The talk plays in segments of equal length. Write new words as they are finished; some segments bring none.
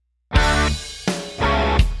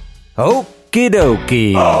Okie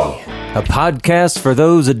dokie. A podcast for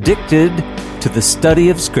those addicted to the study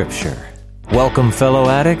of Scripture. Welcome, fellow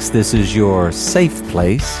addicts. This is your safe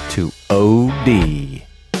place to OD.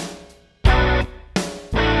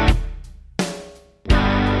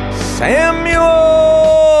 Samuel!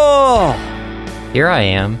 Here I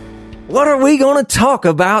am. What are we going to talk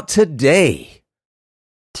about today?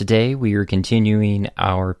 Today we are continuing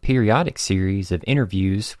our periodic series of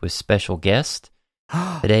interviews with special guests.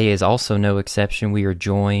 Today is also no exception. We are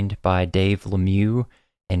joined by Dave Lemieux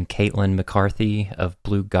and Caitlin McCarthy of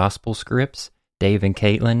Blue Gospel Scripts. Dave and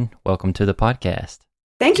Caitlin, welcome to the podcast.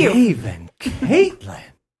 Thank you. Dave and Caitlin.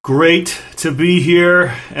 Great to be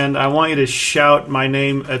here, and I want you to shout my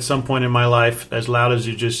name at some point in my life as loud as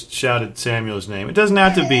you just shouted Samuel's name. It doesn't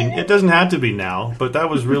have to be. It doesn't have to be now, but that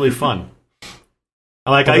was really fun.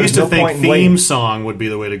 I used to think theme song would be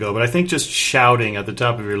the way to go, but I think just shouting at the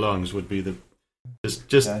top of your lungs would be the just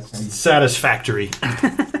satisfactory.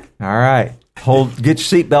 All right. Get your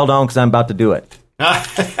seatbelt on because I'm about to do it.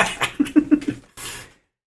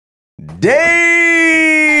 Dave!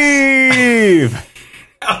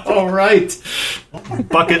 All right.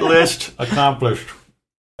 Bucket list accomplished.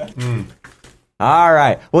 All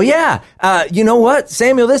right. Well, yeah. You know what,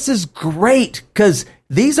 Samuel? This is great because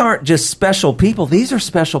these aren't just special people. These are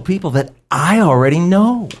special people that I already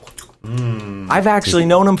know. I've actually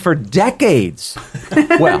known them for decades.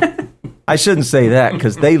 Well, I shouldn't say that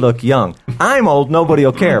because they look young. I'm old. Nobody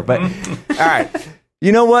will care. But all right.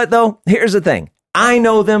 You know what, though? Here's the thing. I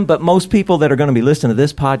know them, but most people that are going to be listening to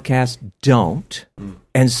this podcast don't.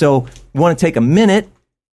 And so we want to take a minute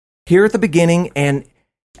here at the beginning, and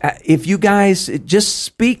if you guys just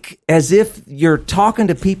speak as if you're talking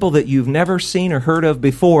to people that you've never seen or heard of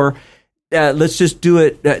before. Let's just do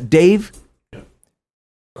it. Dave,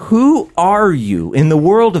 who are you in the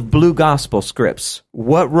world of Blue Gospel Scripts?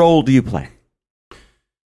 What role do you play?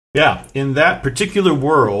 Yeah, in that particular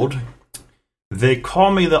world, they call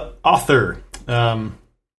me the author.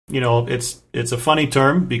 It's a funny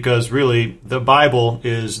term because really the Bible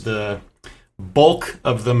is the bulk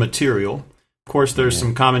of the material. Of course, there's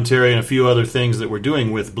some commentary and a few other things that we're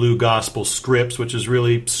doing with Blue Gospel Scripts, which is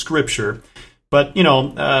really Scripture. But,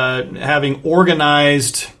 having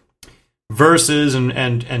organized verses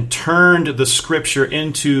and turned the Scripture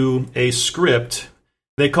into a script,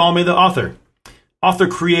 they call me the author. Author,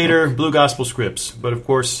 creator, Blue Gospel Scripts. But, of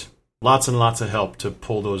course, lots and lots of help to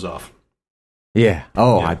pull those off. Yeah.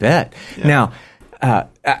 Oh, yeah. I bet. Yeah. Now,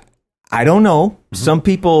 I don't know. Some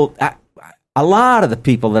people, a lot of the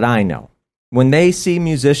people that I know, when they see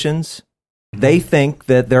musicians, they think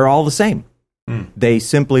that they're all the same. They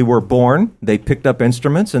simply were born, they picked up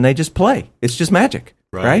instruments, and they just play. It's just magic,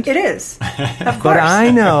 right? It is, of course. But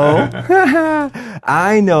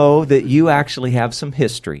I know that you actually have some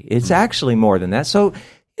history. It's actually more than that. So,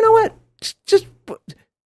 you know what? Just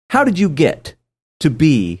how did you get to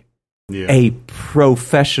be a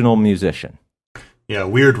professional musician? Yeah,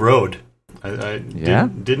 weird road. I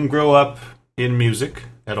didn't grow up in music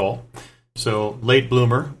at all. So late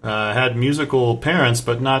bloomer. Had musical parents,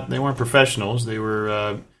 but they weren't professionals. They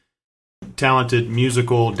were talented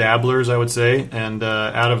musical dabblers, I would say. And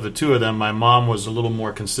out of the two of them, my mom was a little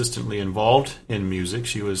more consistently involved in music.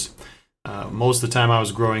 She was most of the time I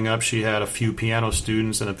was growing up. She had a few piano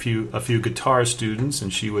students and a few guitar students,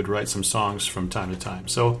 and she would write some songs from time to time.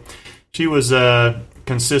 So she was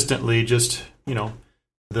consistently just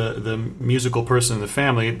the musical person in the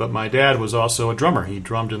family, but my dad was also a drummer. He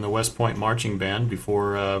drummed in the West Point Marching Band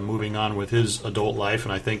before moving on with his adult life,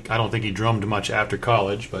 and I don't think he drummed much after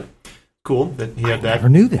college, but cool that he had that. I never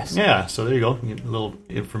knew this. Yeah, so there you go. A little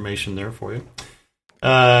information there for you.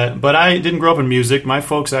 But I didn't grow up in music. My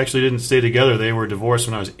folks actually didn't stay together. They were divorced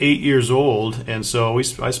when I was 8 years old, and so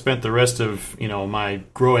I spent the rest of my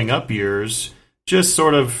growing up years just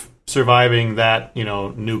sort of surviving that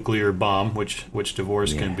nuclear bomb, which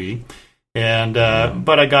divorce can be, and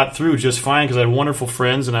but I got through just fine because I had wonderful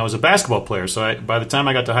friends and I was a basketball player. So by the time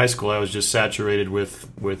I got to high school, I was just saturated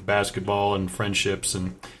with basketball and friendships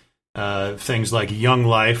and things like Young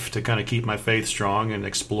Life to kind of keep my faith strong and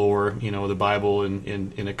explore the Bible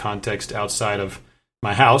in a context outside of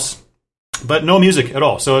my house, but no music at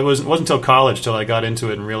all. So it wasn't until college till I got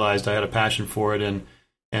into it and realized I had a passion for it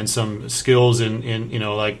and some skills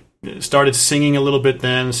in started singing a little bit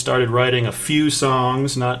then, started writing a few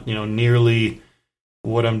songs, not nearly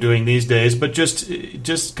what I'm doing these days, but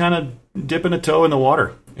just kind of dipping a toe in the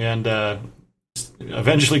water, and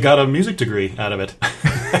eventually got a music degree out of it.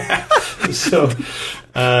 So,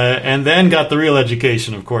 and then got the real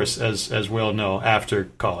education, of course, as we all know,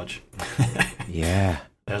 after college. Yeah.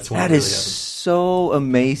 That's when That it is really so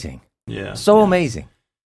amazing. happens. So Yeah. amazing.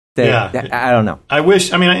 Yeah. I don't know. I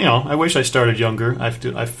wish. I mean, I wish I started younger.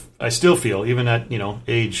 I still feel, even at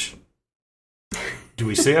age. Do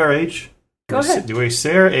we say our age? Go ahead. Do we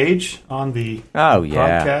say our age on the Oh,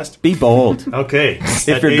 yeah. podcast? Be bold. Okay.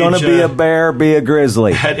 If you're going to be a bear, be a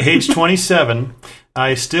grizzly. At age 27,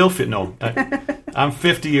 I still feel I'm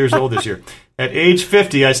 50 years old this year. At age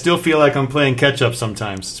 50, I still feel like I'm playing catch up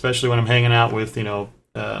sometimes, especially when I'm hanging out with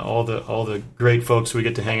all the great folks we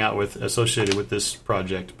get to hang out with associated with this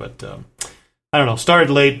project. But I don't know. Started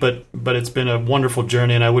late, but it's been a wonderful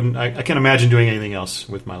journey, and I can't imagine doing anything else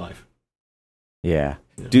with my life. Yeah.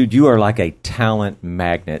 Dude, you are like a talent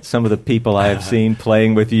magnet. Some of the people I have seen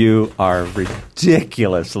playing with you are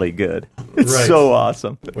ridiculously good. It's Right. so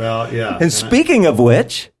awesome. Well, yeah. And speaking of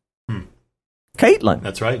which, Caitlin,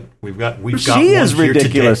 That's right. We've got she one is here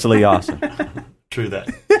ridiculously awesome. today. True that.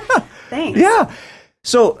 Thanks. Yeah.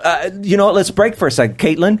 So, let's break for a second.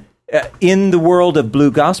 Caitlin, in the world of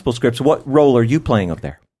Blue Gospel Scripts, what role are you playing up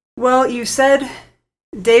there? Well,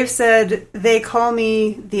 Dave said they call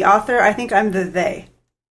me the author. I think I'm the they.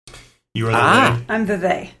 You are the way. I'm the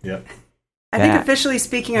they. Yep. I think That. officially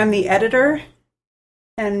speaking, I'm the editor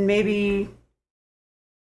and maybe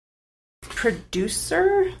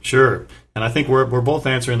producer. Sure. And I think we're both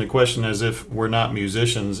answering the question as if we're not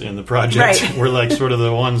musicians in the project. Right. We're like sort of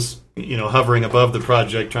the ones, hovering above the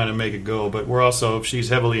project trying to make it go. But she's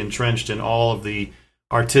heavily entrenched in all of the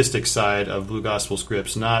artistic side of Blue Gospel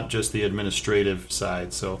Scripts, not just the administrative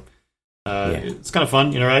side. So it's kind of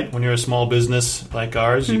fun, right? When you're a small business like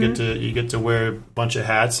ours, you get to wear a bunch of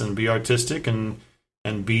hats and be artistic and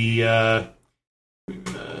be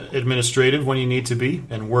administrative when you need to be,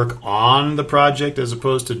 and work on the project as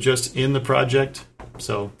opposed to just in the project.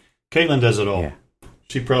 So Caitlin does it all. Yeah.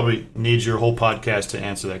 She probably needs your whole podcast to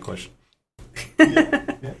answer that question.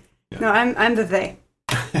 No, I'm the they.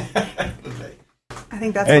 I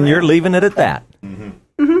think that's. And what you're leaving it at that.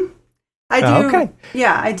 I do. Oh, okay.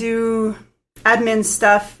 Yeah, I do admin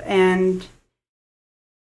stuff, and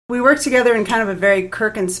we work together in kind of a very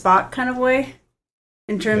Kirk and Spock kind of way,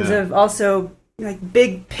 in terms Yeah. of also like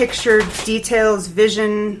big picture details,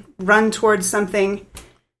 vision, run towards something,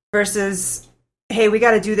 versus, hey, we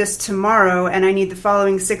got to do this tomorrow, and I need the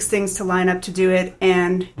following 6 things to line up to do it.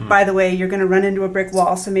 And by the way, you're going to run into a brick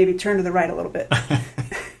wall, so maybe turn to the right a little bit.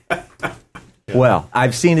 Well,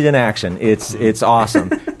 I've seen it in action. It's awesome.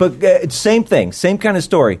 But same thing, same kind of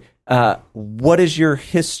story. What is your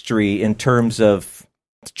history in terms of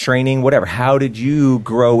training, whatever? How did you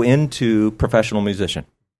grow into professional musician?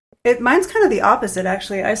 Mine's kind of the opposite,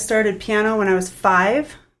 actually. I started piano when I was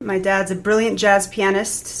 5. My dad's a brilliant jazz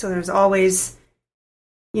pianist, so there's always,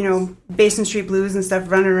 Basin Street Blues and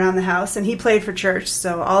stuff running around the house. And he played for church,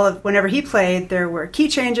 so whenever he played, there were key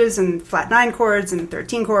changes and flat 9 chords and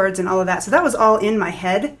 13 chords and all of that. So that was all in my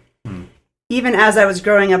head, even as I was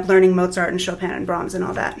growing up learning Mozart and Chopin and Brahms and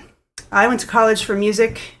all that. I went to college for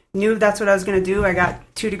music, knew that's what I was going to do. I got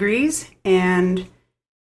 2 degrees and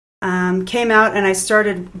came out, and I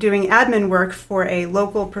started doing admin work for a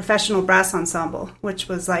local professional brass ensemble, which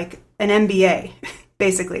was like an MBA,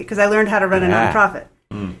 basically, because I learned how to run a nonprofit.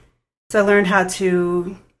 So I learned how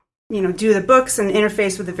to, do the books and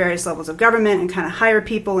interface with the various levels of government and kind of hire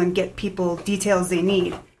people and get people details they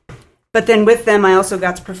need. But then with them, I also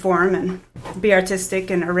got to perform and be artistic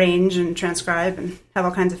and arrange and transcribe and have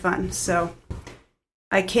all kinds of fun. So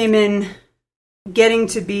I came in getting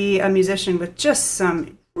to be a musician with just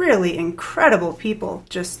some really incredible people.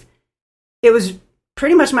 It was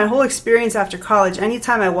pretty much my whole experience after college.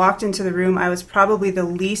 Anytime I walked into the room, I was probably the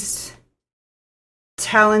least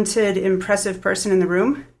talented, impressive person in the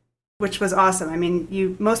room, which was awesome. I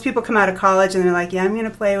mean, most people come out of college and they're like, yeah, I'm going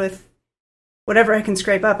to play with whatever I can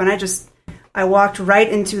scrape up. And I walked right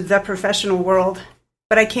into the professional world,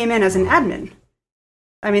 but I came in as an admin.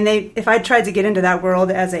 I mean, if I tried to get into that world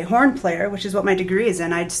as a horn player, which is what my degree is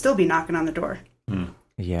in, I'd still be knocking on the door.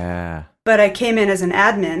 Yeah. But I came in as an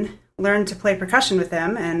admin, learned to play percussion with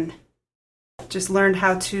them, and just learned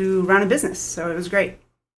how to run a business. So it was great.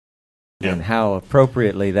 And how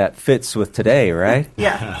appropriately that fits with today, right?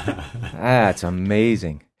 Yeah. That's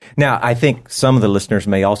amazing. Now, I think some of the listeners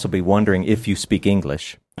may also be wondering if you speak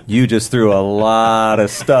English. You just threw a lot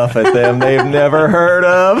of stuff at them they've never heard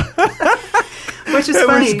of. Which is It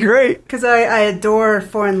funny. was great. Because I adore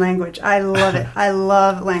foreign language. I love it. I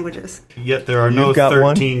love languages. Yet there are no You've got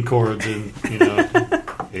 13 chords in,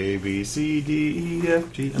 A, B, C, D, E,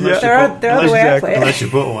 F, G. They're the way I play it. Unless you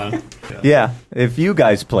put one. Yeah, if you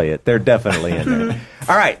guys play it, they're definitely in there.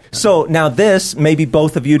 All right, so now maybe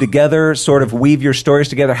both of you together sort of weave your stories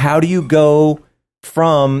together. How do you go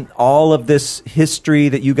from all of this history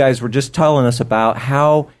that you guys were just telling us about,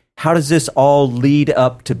 how does this all lead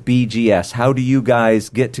up to BGS? How do you guys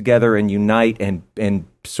get together and unite and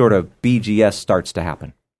sort of BGS starts to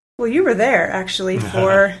happen? Well, you were there, actually,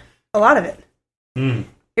 for a lot of it.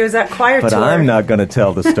 It was that choir tour. But I'm not going to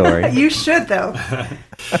tell the story. You should, though.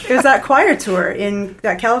 It was that choir tour,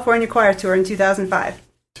 that California choir tour in 2005.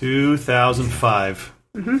 2005.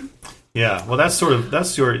 Mm-hmm. Yeah, well, that's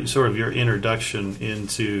your introduction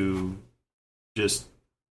into just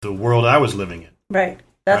the world I was living in. Right.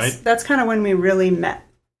 That's kind of when we really met.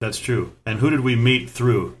 That's true. And who did we meet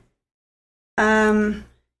through? You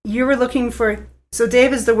were looking for... So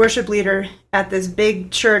Dave is the worship leader at this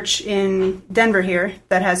big church in Denver here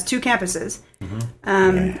that has 2 campuses.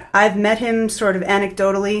 Mm-hmm. I've met him sort of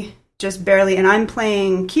anecdotally, just barely, and I'm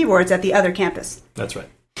playing keyboards at the other campus. That's right.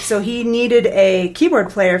 So he needed a keyboard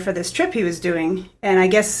player for this trip he was doing, and I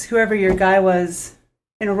guess whoever your guy was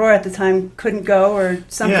in Aurora at the time couldn't go or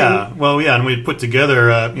something. Yeah, well, yeah, and we put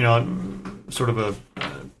together, sort of a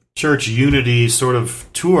church unity sort of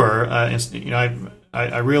tour.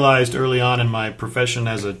 I realized early on in my profession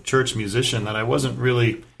as a church musician that I wasn't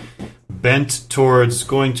really bent towards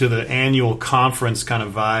going to the annual conference kind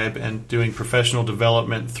of vibe and doing professional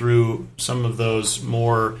development through some of those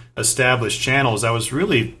more established channels. I was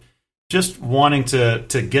really just wanting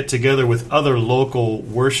to get together with other local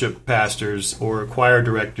worship pastors or choir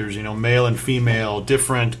directors, male and female,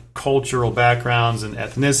 different cultural backgrounds and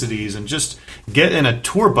ethnicities, and just get in a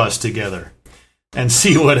tour bus together and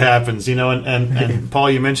see what happens, and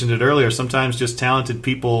Paul, you mentioned it earlier, sometimes just talented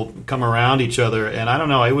people come around each other, and I don't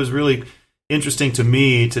know, it was really interesting to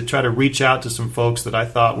me to try to reach out to some folks that I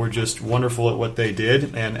thought were just wonderful at what they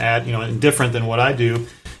did and and different than what I do,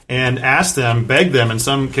 and ask them, beg them in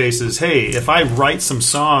some cases, hey, if I write some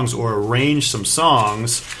songs or arrange some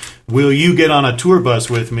songs, will you get on a tour bus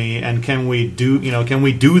with me, and can we do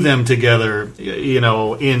them together,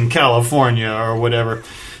 in California or whatever?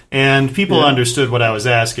 And people understood what I was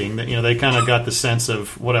asking. They kind of got the sense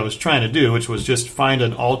of what I was trying to do, which was just find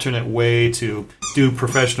an alternate way to do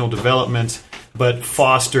professional development, but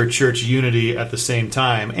foster church unity at the same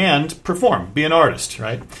time and perform, be an artist,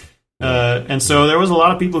 right? And so there was a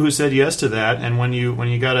lot of people who said yes to that. And when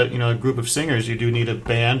you got a group of singers, you do need a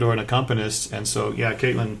band or an accompanist. And so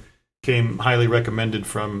Caitlin came highly recommended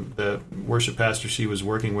from the worship pastor she was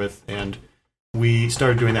working with, and we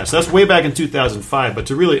started doing that. So that's way back in 2005. But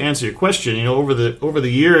to really answer your question, over the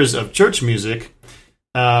years of church music,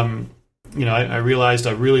 I realized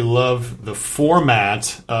I really love the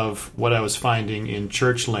format of what I was finding in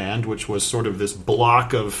Churchland, which was sort of this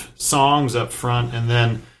block of songs up front and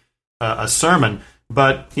then a sermon.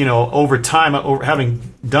 But over time,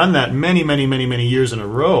 having done that many, many, many, many years in a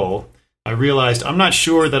row, I realized I'm not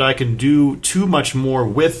sure that I can do too much more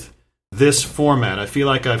with this format. I feel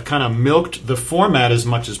like I've kind of milked the format as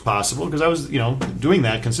much as possible because I was, doing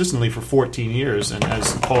that consistently for 14 years. And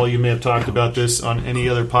as Paul, you may have talked about this on any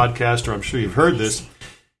other podcast, or I'm sure you've heard this,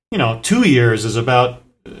 2 years is about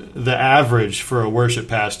the average for a worship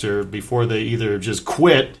pastor before they either just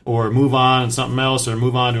quit or move on to something else or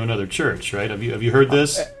move on to another church, right? Have you heard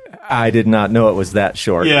this? I did not know it was that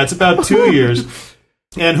short. Yeah, it's about 2 years.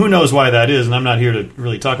 And who knows why that is, and I'm not here to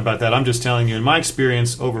really talk about that. I'm just telling you, in my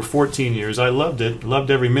experience over 14 years, I loved it,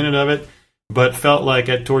 loved every minute of it, but felt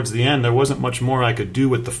like towards the end there wasn't much more I could do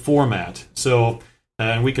with the format. So,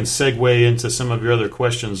 and we can segue into some of your other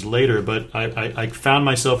questions later, but I found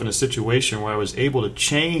myself in a situation where I was able to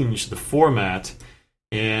change the format,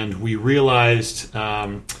 and we realized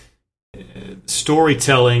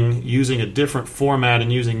storytelling using a different format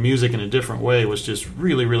and using music in a different way was just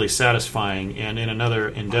really, really satisfying. And in another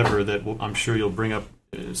endeavor that I'm sure you'll bring up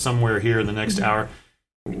somewhere here in the next hour,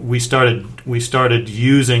 we started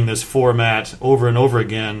using this format over and over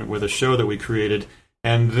again with a show that we created,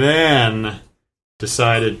 and then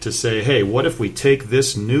decided to say, hey, what if we take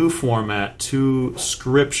this new format to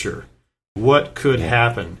Scripture? What could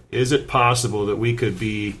happen? Is it possible that we could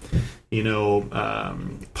be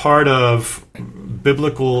part of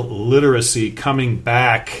biblical literacy coming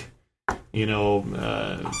back,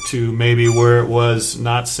 to maybe where it was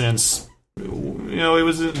not since,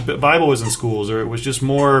 the Bible was in schools, or it was just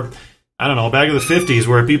more, I don't know, back in the 50s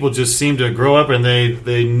where people just seemed to grow up and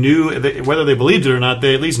they knew, whether they believed it or not,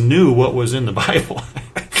 they at least knew what was in the Bible.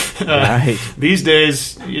 Right. These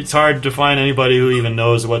days, it's hard to find anybody who even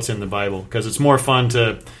knows what's in the Bible because it's more fun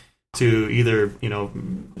to either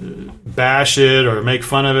bash it or make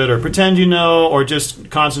fun of it or pretend or just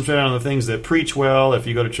concentrate on the things that preach well. If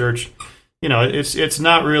you go to church, it's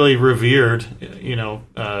not really revered.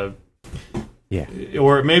 Yeah.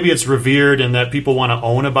 Or maybe it's revered in that people want to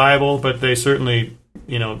own a Bible, but they certainly,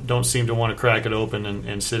 don't seem to want to crack it open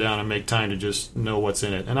and sit down and make time to just know what's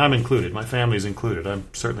in it. And I'm included. My family's included. I'm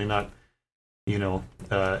certainly not,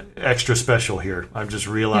 extra special here. I'm just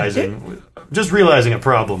realizing a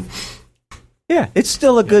problem. Yeah, it's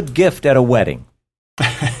still a good gift at a wedding.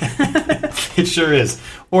 It sure is.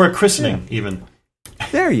 Or a christening, even.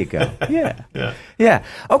 There you go. Yeah. Yeah. Yeah.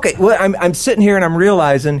 Okay. Well, I'm sitting here and I'm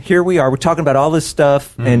realizing here we are. We're talking about all this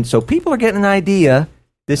stuff, and so people are getting an idea.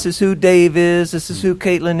 This is who Dave is. This is who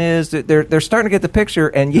Caitlin is. They're starting to get the picture,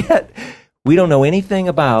 and yet we don't know anything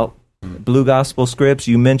about Blue Gospel Scripts.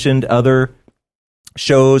 You mentioned other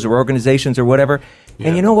shows or organizations or whatever,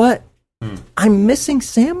 and you know what? I'm missing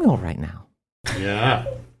Samuel right now. Yeah.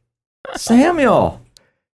 Samuel.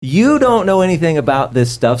 You don't know anything about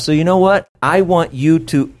this stuff, so you know what? I want you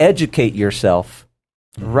to educate yourself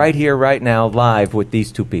right here, right now, live with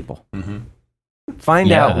these two people.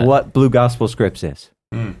 Find out what Blue Gospel Scripts is.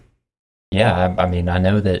 Yeah, I mean, I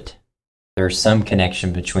know that there's some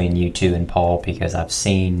connection between you two and Paul because I've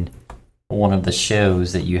seen one of the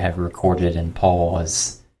shows that you have recorded, and Paul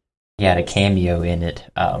he had a cameo in it.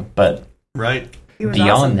 But right.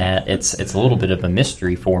 Beyond that, it's a little bit of a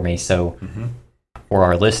mystery for me. So for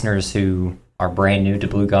our listeners who are brand new to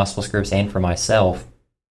Blue Gospel Scripts and for myself,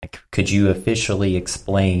 could you officially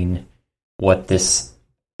explain what this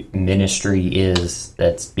ministry is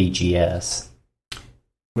that's BGS?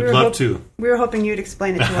 We'd love to. We were hoping you'd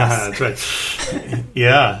explain it to us. That's right.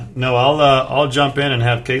 Yeah. No, I'll jump in and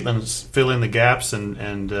have Caitlin fill in the gaps and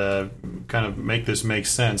kind of make this make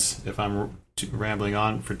sense if I'm rambling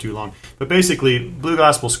on for too long. But basically, Blue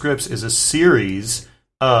Gospel Scripts is a series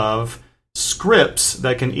of scripts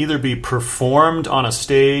that can either be performed on a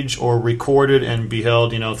stage or recorded and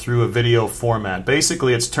beheld, through a video format.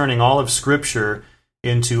 Basically, it's turning all of Scripture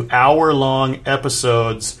into hour-long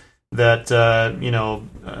episodes that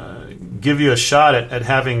give you a shot at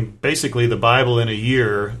having basically the Bible in a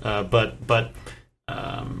year, but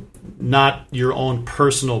not your own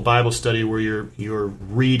personal Bible study where you're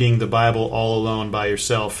reading the Bible all alone by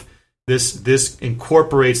yourself. This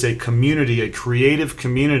incorporates a community, a creative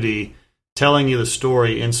community, telling you the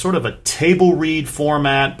story in sort of a table read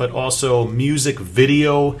format, but also music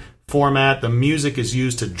video format. The music is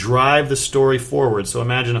used to drive the story forward. So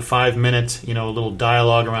imagine a 5-minute, little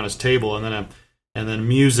dialogue around his table, and then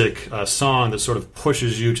music, a song that sort of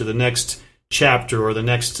pushes you to the next chapter or the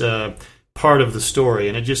next part of the story.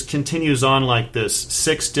 And it just continues on like this.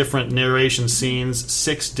 6 different narration scenes,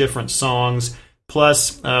 6 different songs,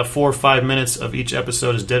 plus 4 or 5 minutes of each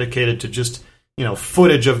episode is dedicated to just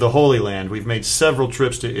footage of the Holy Land. We've made several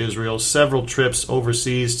trips to Israel, several trips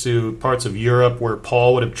overseas to parts of Europe where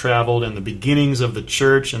Paul would have traveled and the beginnings of the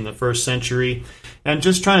church in the first century, and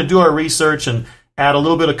just trying to do our research and add a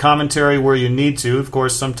little bit of commentary where you need to. Of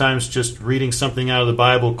course, sometimes just reading something out of the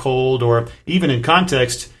Bible cold or even in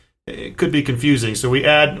context, it could be confusing. So we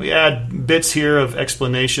add bits here of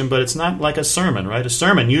explanation, but it's not like a sermon, right? A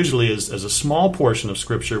sermon usually is a small portion of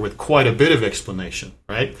Scripture with quite a bit of explanation,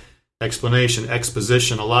 right? Explanation,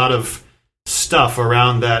 exposition, a lot of stuff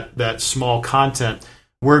around that small content.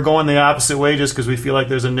 We're going the opposite way just because we feel like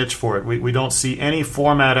there's a niche for it. We don't see any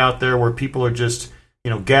format out there where people are just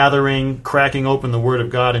gathering, cracking open the Word of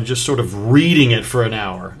God and just sort of reading it for an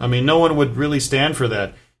hour. I mean, no one would really stand for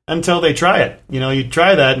that until they try it. You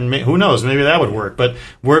try that and who knows, maybe that would work. But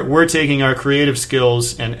we're taking our creative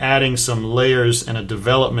skills and adding some layers and a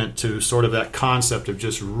development to sort of that concept of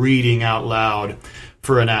just reading out loud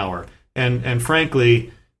for an hour. And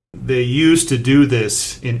frankly, they used to do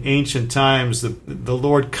this in ancient times. The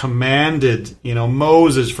Lord commanded,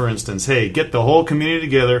 Moses, for instance, hey, get the whole community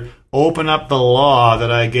together, open up the law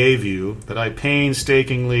that I gave you, that I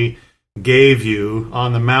painstakingly gave you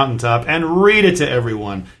on the mountaintop, and read it to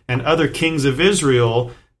everyone. And other kings of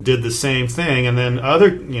Israel did the same thing. And then other,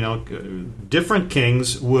 different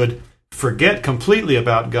kings would forget completely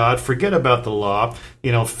about God, forget about the law,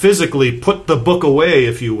 physically put the book away,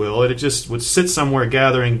 if you will, and it just would sit somewhere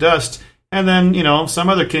gathering dust, and then, some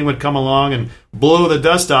other king would come along and blow the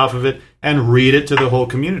dust off of it and read it to the whole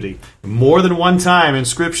community. More than one time in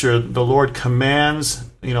Scripture, the Lord commands,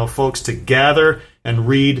 folks to gather and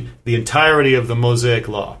read the entirety of the Mosaic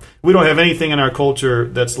Law. We don't have anything in our culture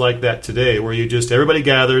that's like that today, where everybody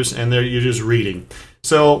gathers and you're just reading.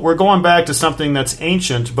 So we're going back to something that's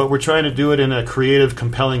ancient, but we're trying to do it in a creative,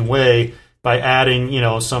 compelling way by adding,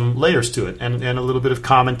 some layers to it and a little bit of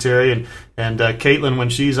commentary. And Caitlin, when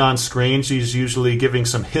she's on screen, she's usually giving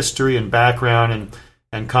some history and background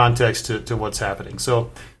and context to what's happening. So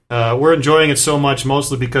we're enjoying it so much,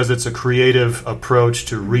 mostly because it's a creative approach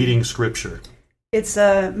to reading Scripture. It's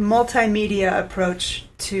a multimedia approach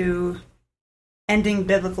to ending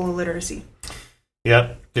biblical illiteracy.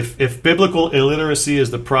 Yep. If biblical illiteracy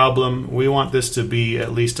is the problem, we want this to be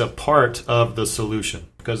at least a part of the solution.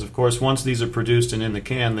 Because, of course, once these are produced and in the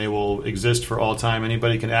can, they will exist for all time.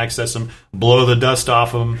 Anybody can access them, blow the dust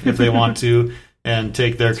off them if they want to, and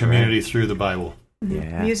take their community through the Bible.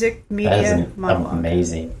 Yeah. Music, That media, is monologue.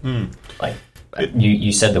 amazing. Like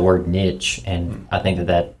you said the word niche, and I think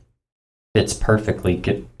that fits perfectly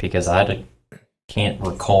because I can't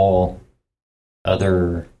recall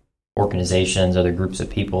other organizations, other groups of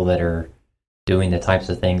people that are doing the types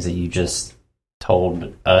of things that you just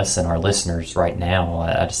told us and our listeners right now.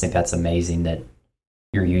 I just think that's amazing that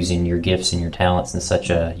you're using your gifts and your talents in such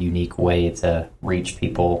a unique way to reach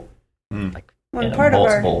people like Well, in part of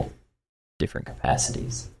our- multiple different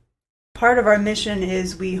capacities. Part of our mission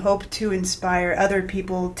is we hope to inspire other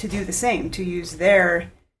people to do the same, to use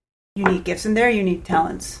their unique gifts and their unique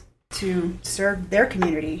talents to serve their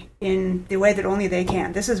community in the way that only they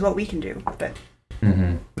can. This is what we can do. But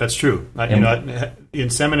That's true. In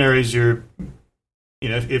seminaries,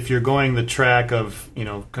 if you're going the track of,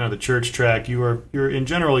 kind of the church track, you're in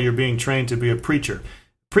general, you're being trained to be a preacher.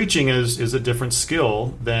 Preaching is a different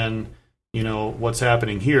skill than, what's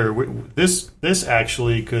happening here. This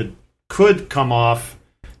actually could come off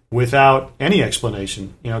without any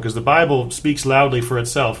explanation, because the Bible speaks loudly for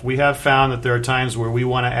itself. We have found that there are times where we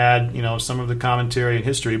want to add, some of the commentary and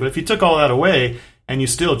history. But if you took all that away and you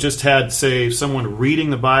still just had, say, someone reading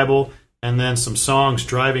the Bible and then some songs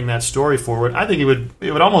driving that story forward, I think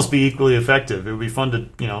it would almost be equally effective. It would be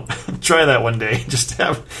fun to, try that one day. Just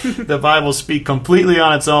have the Bible speak completely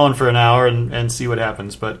on its own for an hour and see what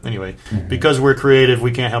happens. But anyway, because we're creative,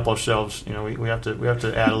 we can't help ourselves. We have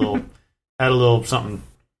to add a little something.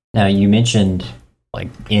 Now, you mentioned like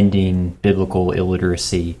ending biblical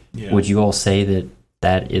illiteracy. Yeah. Would you all say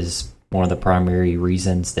that is one of the primary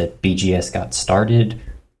reasons that BGS got started,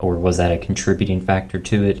 or was that a contributing factor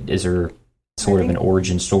to it? Is there sort of an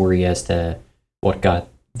origin story as to what got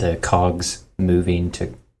the cogs moving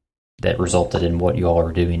that resulted in what you all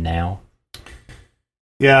are doing now?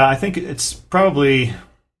 Yeah, I think it's probably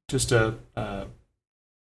just a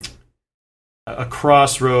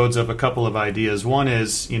crossroads of a couple of ideas. One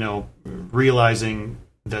is, realizing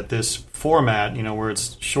that this format, where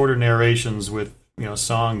it's shorter narrations with,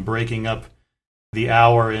 song breaking up the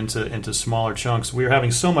hour into smaller chunks. We're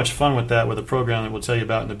having so much fun with that with a program that we'll tell you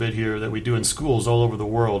about in a bit here that we do in schools all over the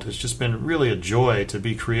world. It's just been really a joy to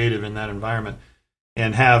be creative in that environment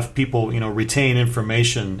and have people, retain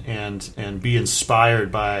information and be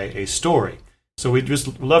inspired by a story. So we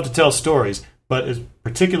just love to tell stories. But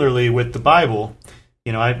particularly with the Bible,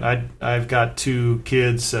 I've got two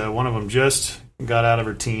kids. One of them just got out of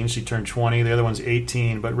her teens. She turned 20. The other one's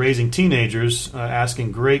 18. But raising teenagers,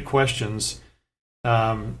 asking great questions,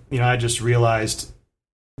 I just realized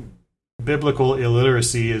biblical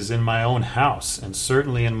illiteracy is in my own house and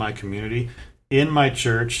certainly in my community, in my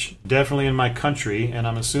church, definitely in my country, and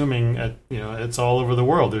I'm assuming it's all over the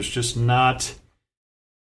world. There's just not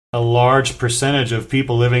a large percentage of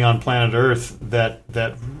people living on planet Earth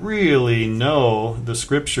that really know the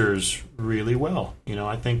scriptures really well.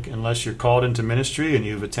 I think unless you're called into ministry and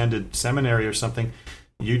you've attended seminary or something,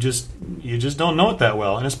 you just don't know it that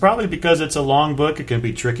well. And it's probably because it's a long book. It can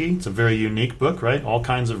be tricky. It's a very unique book, right? All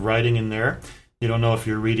kinds of writing in there. You don't know if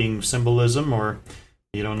you're reading symbolism, or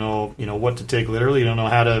you don't know, what to take literally. You don't know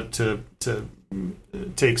how to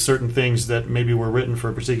take certain things that maybe were written for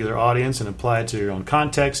a particular audience and apply it to your own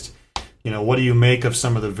context. What do you make of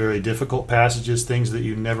some of the very difficult passages, things that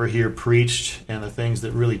you never hear preached, and the things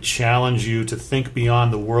that really challenge you to think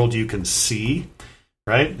beyond the world you can see,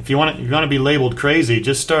 right? If you want to be labeled crazy,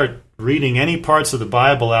 just start reading any parts of the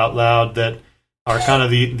Bible out loud that are kind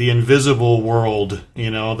of the invisible world,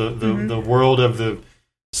 the world of the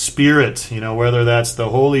Spirit, whether that's the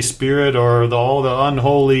Holy Spirit or all the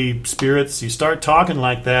unholy spirits. You start talking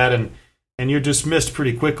like that, and you're dismissed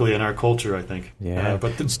pretty quickly in our culture, I think. Yeah,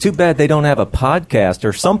 but it's too bad they don't have a podcast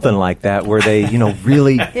or something like that where they,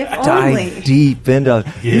 really dive deep into.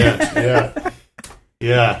 Yeah.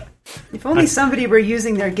 if only somebody were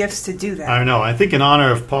using their gifts to do that. I know. I think in honor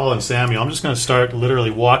of Paul and Samuel, I'm just going to start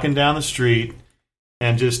literally walking down the street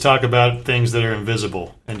and just talk about things that are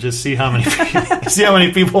invisible, and just see how many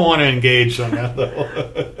people want to engage on that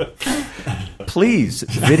level. Please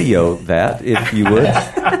video that if you would.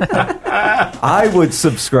 I would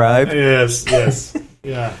subscribe. Yes.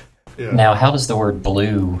 Yeah. Now, how does the word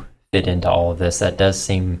blue fit into all of this? That does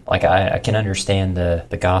seem like I can understand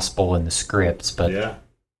the gospel and the scripts, but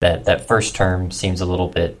that first term seems a little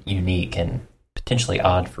bit unique, and potentially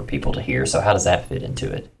odd for people to hear. So how does that fit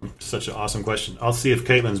into it? Such an awesome question. I'll see if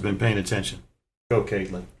Caitlin's been paying attention. Go,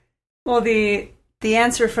 Caitlin. Well, the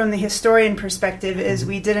answer from the historian perspective is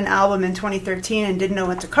we did an album in 2013 and didn't know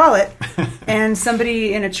what to call it. And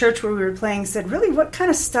somebody in a church where we were playing said, really, what kind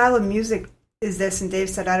of style of music is this? And Dave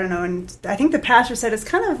said, I don't know. And I think the pastor said, it's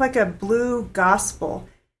kind of like a blue gospel.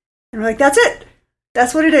 And we're like, that's it.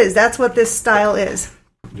 That's what it is. That's what this style is.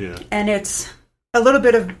 Yeah. And it's a little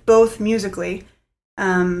bit of both musically.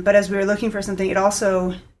 But as we were looking for something, it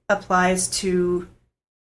also applies to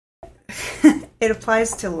it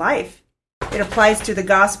applies to life. It applies to the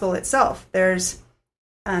gospel itself. There's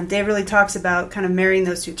Dave really talks about kind of marrying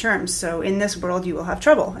those two terms. So in this world you will have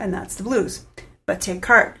trouble, and that's the blues. But take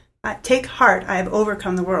heart, I have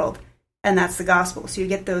overcome the world, and that's the gospel. So you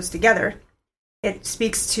get those together. It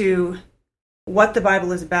speaks to what the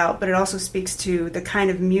Bible is about, but it also speaks to the kind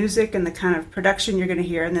of music and the kind of production you're going to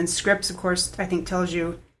hear. And then Scripps, of course, I think tells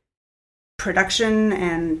you production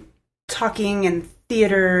and talking and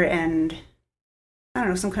theater and, I don't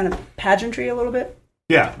know, some kind of pageantry a little bit.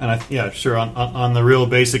 Yeah, and sure. On the real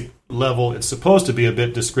basic level, it's supposed to be a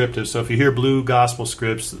bit descriptive. So if you hear blue gospel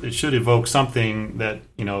scripts, it should evoke something that,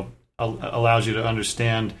 allows you to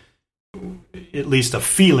understand at least a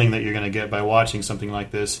feeling that you're going to get by watching something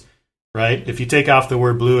like this, right? If you take off the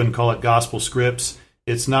word blue and call it gospel scripts,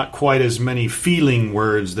 it's not quite as many feeling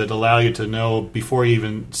words that allow you to know before you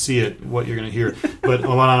even see it what you're going to hear. But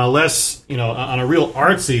on a less, on a real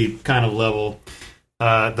artsy kind of level,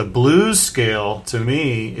 the blues scale, to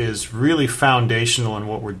me, is really foundational in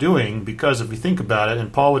what we're doing, because if you think about it,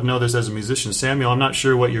 and Paul would know this as a musician. Samuel, I'm not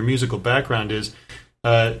sure what your musical background is.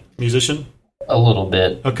 Musician? A little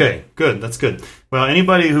bit. Okay, good. That's good. Well,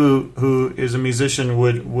 anybody who is a musician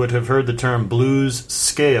would have heard the term blues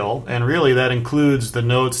scale, and really that includes the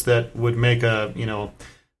notes that would make a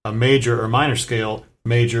major or minor scale,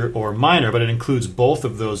 major or minor, but it includes both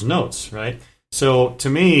of those notes, right? So to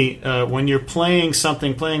me, when you're playing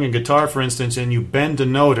a guitar, for instance, and you bend a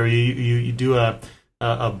note, or you do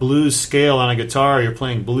a blues scale on a guitar, or you're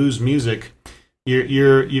playing blues music,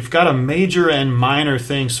 you've got a major and minor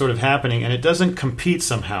thing sort of happening, and it doesn't compete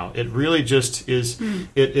somehow. It really just is.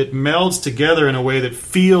 It melds together in a way that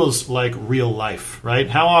feels like real life, right?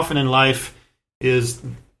 How often in life is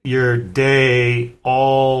your day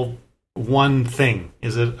all one thing?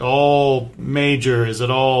 Is it all major? Is it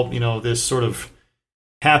all this sort of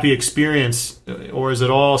happy experience, or is it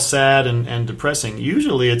all sad and depressing?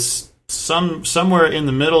 Usually it's somewhere in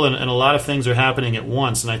the middle, and a lot of things are happening at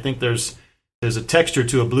once. And I think there's a texture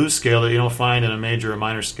to a blues scale that you don't find in a major or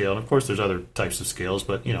minor scale. And of course, there's other types of scales,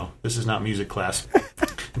 but this is not music class.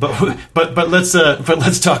 but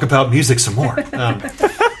let's talk about music some more.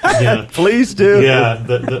 Please do. Yeah,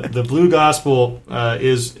 the blue gospel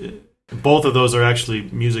is. Both of those are actually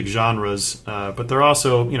music genres, but they're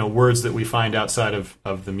also words that we find outside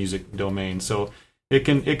of the music domain. So it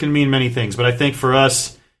can mean many things. But I think for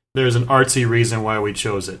us, there's an artsy reason why we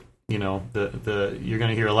chose it. You're going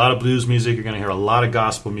to hear a lot of blues music. You're going to hear a lot of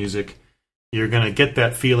gospel music. You're going to get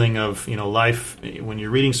that feeling of life. When you're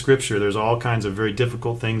reading Scripture, there's all kinds of very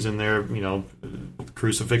difficult things in there. The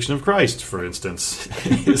crucifixion of Christ, for instance,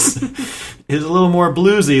 is a little more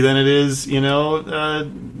bluesy than it is,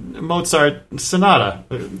 Mozart sonata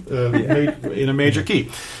in a major key.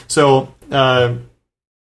 So, that's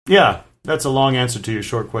a long answer to your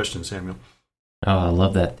short question, Samuel. Oh, I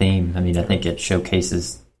love that theme. I mean, I think it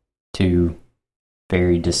showcases two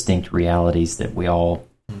very distinct realities that we all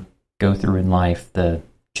go through in life, the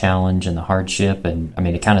challenge and the hardship. And I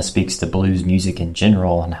mean, it kind of speaks to blues music in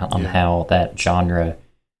general, and how that genre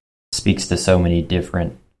speaks to so many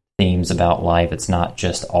different themes about life. It's not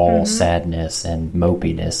just all sadness and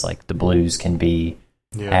mopiness. Like the blues can be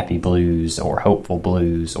happy blues or hopeful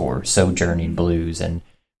blues or sojourning blues. And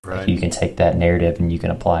you can take that narrative and you can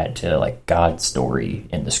apply it to like God's story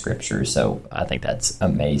in the Scriptures. So I think that's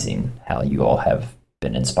amazing how you all have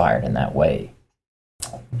been inspired in that way.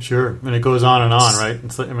 Sure, and it goes on and on, right?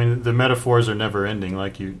 It's like, the metaphors are never ending.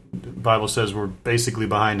 Like the Bible says, we're basically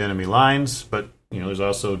behind enemy lines, but there's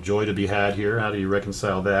also joy to be had here. How do you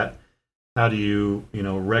reconcile that? How do you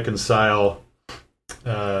reconcile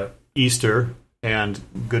Easter and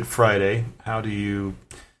Good Friday? How do you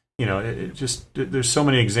there's so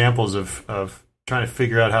many examples of trying to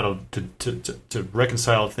figure out how to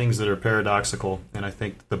reconcile things that are paradoxical. And I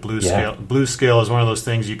think the blues scale is one of those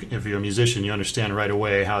things if you're a musician, you understand right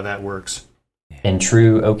away how that works. In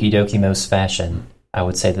true Okie Dokie Most fashion, I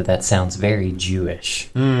would say that sounds very Jewish.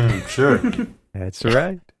 Sure. That's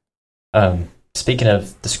right. Speaking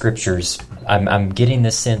of the Scriptures, I'm getting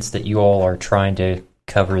the sense that you all are trying to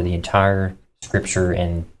cover the entire scripture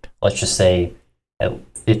in, let's just say,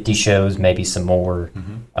 50 shows, maybe some more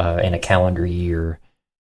in a calendar year.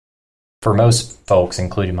 For most folks,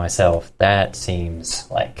 including myself, that seems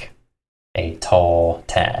like a tall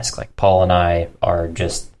task. Like Paul and I are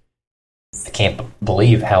just, I can't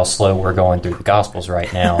believe how slow we're going through the Gospels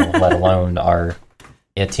right now, let alone our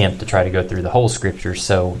attempt to try to go through the whole scripture.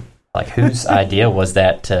 So, like, whose idea was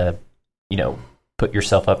that to, put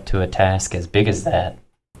yourself up to a task as big as that?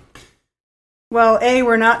 Well,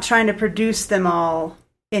 we're not trying to produce them all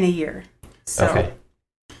in a year. So. Okay.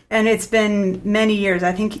 And it's been many years.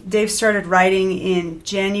 I think Dave started writing in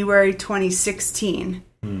January 2016.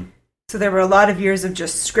 So there were a lot of years of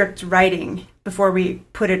just script writing before we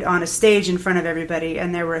put it on a stage in front of everybody.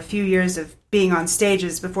 And there were a few years of being on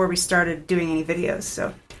stages before we started doing any videos.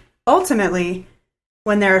 So ultimately,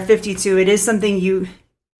 when there are 52, it is something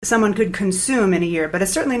someone could consume in a year, but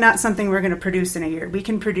it's certainly not something we're going to produce in a year. We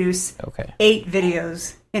can produce 8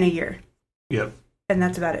 videos in a year. Yep. And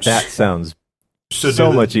that's about it. That sounds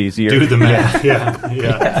so much easier. Do the math.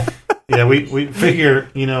 Yeah. We figure,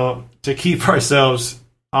 to keep ourselves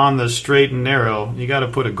on the straight and narrow, you got to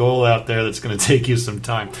put a goal out there that's going to take you some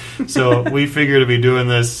time. So we figure to be doing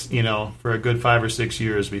this, for a good 5 or 6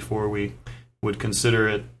 years before we would consider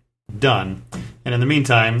it done. And in the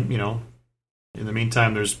meantime,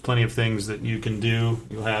 there's plenty of things that you can do.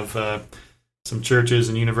 You'll have some churches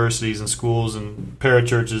and universities and schools and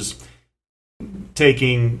parachurches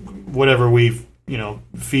taking whatever we've,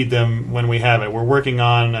 feed them when we have it. We're working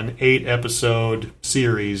on an 8-episode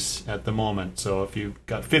series at the moment. So if you've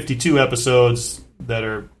got 52 episodes that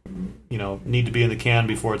are, need to be in the can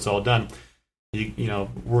before it's all done,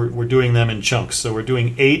 we're doing them in chunks. So we're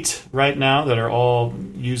doing 8 right now that are all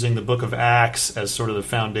using the book of Acts as sort of the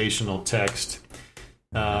foundational text,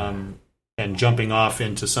 and jumping off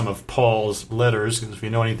into some of Paul's letters. Because if you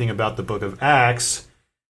know anything about the book of Acts,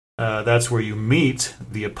 that's where you meet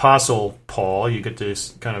the Apostle Paul. You get to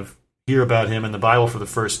kind of hear about him in the Bible for the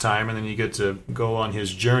first time, and then you get to go on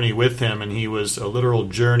his journey with him. And he was a literal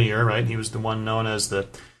journeyer, right? He was the one known as the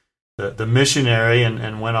missionary,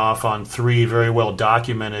 and went off on 3 very well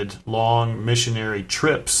documented long missionary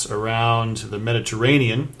trips around the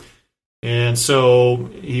Mediterranean. And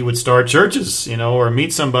so he would start churches, or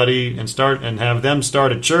meet somebody and have them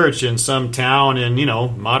start a church in some town in,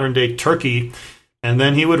 modern day Turkey. And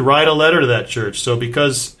then he would write a letter to that church. So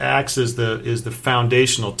because Acts is the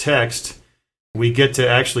foundational text, we get to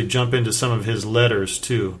actually jump into some of his letters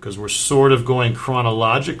too, because we're sort of going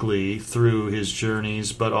chronologically through his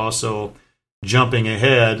journeys, but also jumping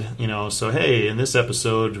ahead, So, hey, in this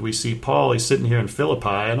episode, we see Paul, he's sitting here in Philippi,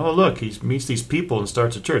 and oh, look, he meets these people and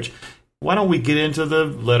starts a church. Why don't we get into the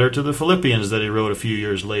letter to the Philippians that he wrote a few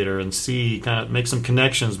years later and make some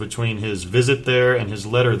connections between his visit there and his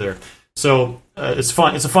letter there. So it's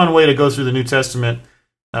fun. It's a fun way to go through the New Testament,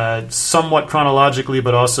 somewhat chronologically,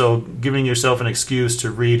 but also giving yourself an excuse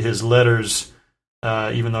to read his letters,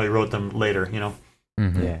 even though he wrote them later.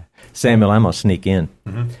 Mm-hmm. Yeah, Samuel, I'm gonna sneak in.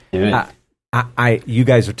 Do it. You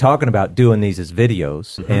guys are talking about doing these as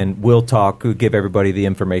videos, and we'll give everybody the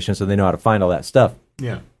information so they know how to find all that stuff.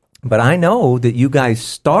 Yeah, but I know that you guys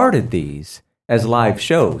started these as live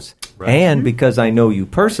shows. Right. And because I know you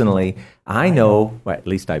personally, I know, well, at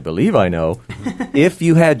least I believe I know, if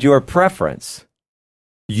you had your preference,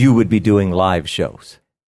 you would be doing live shows.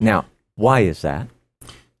 Now, why is that?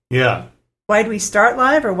 Yeah. Why do we start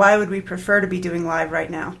live, or why would we prefer to be doing live right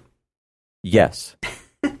now? Yes.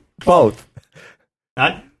 Both.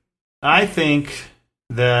 I think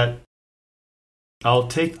that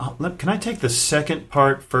can I take the second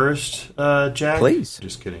part first, Jack? Please.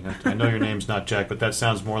 Just kidding. I know your name's not Jack, but that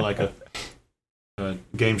sounds more like a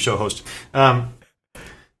game show host.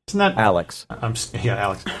 It's not Alex.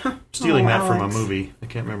 Alex. I'm stealing that from a movie. I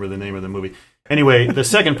can't remember the name of the movie. Anyway, the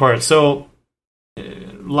second part. So,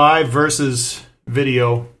 live versus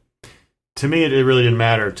video. To me, it really didn't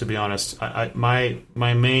matter, to be honest. My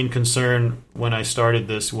main concern when I started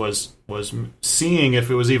this was seeing if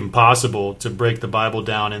it was even possible to break the Bible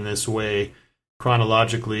down in this way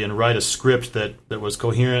chronologically and write a script that was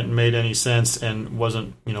coherent and made any sense and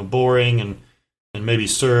wasn't boring and maybe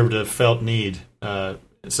served a felt need.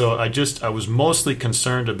 So I was mostly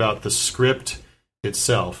concerned about the script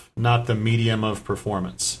itself, not the medium of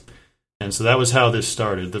performance. And so that was how this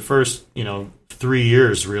started. The first 3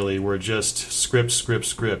 years really were just script.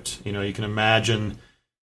 You can imagine.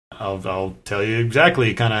 I'll tell you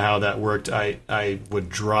exactly kind of how that worked. I would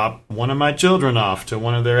drop one of my children off to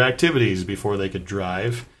one of their activities before they could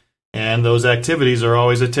drive, and those activities are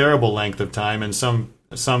always a terrible length of time in some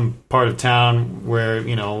part of town where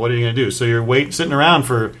what are you going to do? So you're sitting around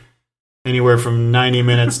for anywhere from 90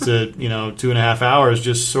 minutes to 2.5 hours,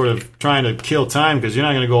 just sort of trying to kill time because you're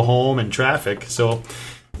not going to go home in traffic. So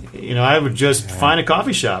I would just find a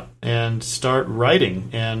coffee shop and start writing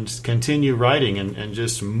and continue writing and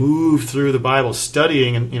just move through the Bible,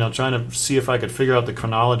 studying and trying to see if I could figure out the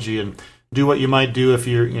chronology and do what you might do if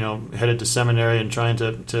you're headed to seminary and trying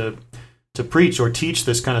to preach or teach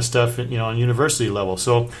this kind of stuff on university level.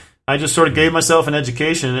 So I just sort of gave myself an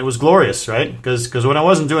education, and it was glorious, right? Because when I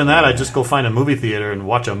wasn't doing that, I'd just go find a movie theater and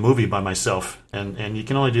watch a movie by myself, and you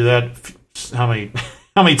can only do that how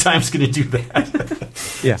many times can you do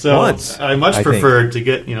that? Yeah, so once. I much prefer to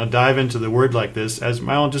get dive into the Word like this as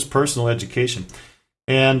my own just personal education,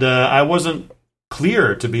 and I wasn't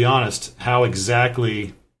clear, to be honest, how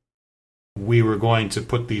exactly we were going to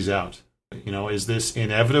put these out. Is this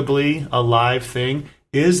inevitably a live thing?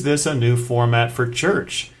 Is this a new format for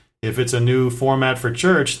church? If it's a new format for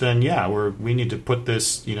church, then we need to put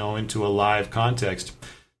this into a live context.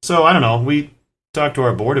 So I don't know. We talked to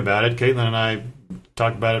our board about it. Caitlin and I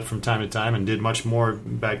talked about it from time to time and did much more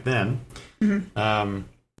back then. Mm-hmm.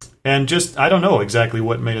 And just I don't know exactly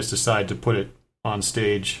what made us decide to put it on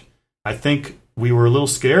stage. I think we were a little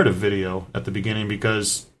scared of video at the beginning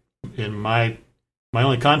because in my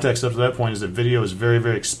only context up to that point is that video is very,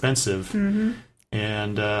 very expensive. Mm-hmm.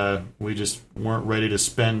 And we just weren't ready to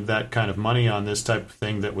spend that kind of money on this type of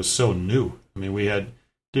thing that was so new. I mean, we didn't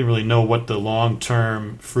really know what the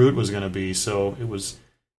long-term fruit was going to be, so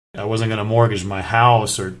I wasn't going to mortgage my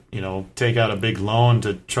house or take out a big loan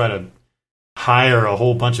to try to hire a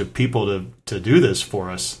whole bunch of people to do this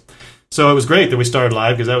for us. So it was great that we started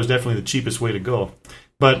live because that was definitely the cheapest way to go.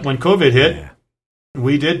 But when COVID hit,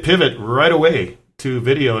 we did pivot right away to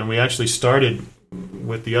video, and we actually started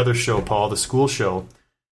with the other show, Paul, the school show,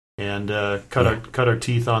 and cut our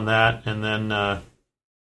teeth on that, and then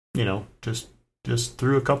just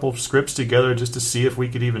threw a couple of scripts together just to see if we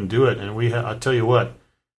could even do it. And I'll tell you what,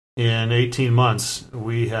 in 18 months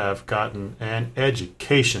we have gotten an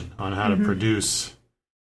education on how to produce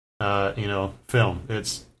film.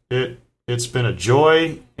 It's been a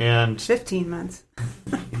joy. And 15 months.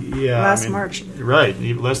 Last March. Right,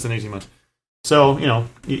 less than 18 months. So,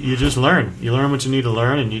 you just learn. You learn what you need to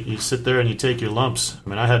learn, and you sit there and you take your lumps. I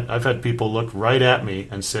mean, I've had people look right at me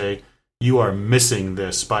and say, "You are missing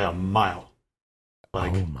this by a mile."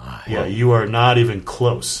 Like, oh my. Yeah, you are not even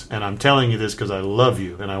close. And I'm telling you this because I love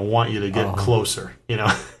you and I want you to get closer,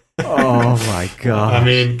 Oh my God. I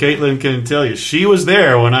mean, Caitlin can tell you. She was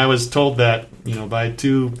there when I was told that, by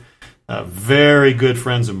two very good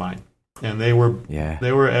friends of mine. And they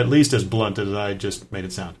were at least as blunt as I just made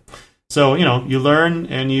it sound. So, you learn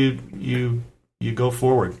and you go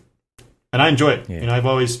forward. And I enjoy it. Yeah. I've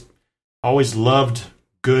always loved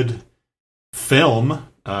good film,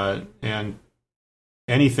 and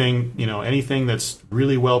anything that's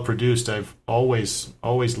really well produced, I've always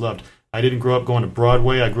loved. I didn't grow up going to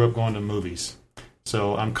Broadway. I grew up going to movies.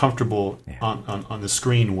 So I'm comfortable on the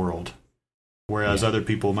screen world, whereas other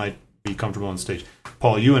people might be comfortable on stage.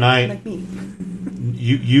 Paul, you and I, like me.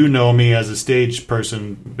 you know me as a stage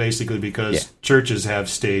person basically because churches have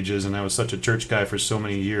stages, and I was such a church guy for so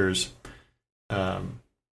many years. But,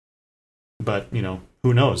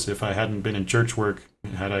 who knows? If I hadn't been in church work,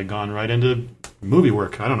 had I gone right into movie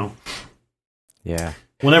work? I don't know. Yeah.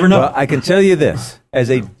 We'll never know. Well, I can tell you this, as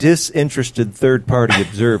a disinterested third-party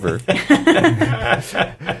observer,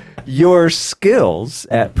 your skills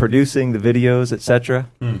at producing the videos, etc.,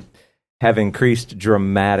 have increased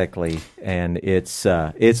dramatically, and it's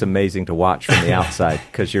amazing to watch from the outside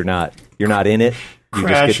because you're not in it. You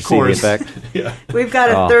just get to see the effect. Yeah. We've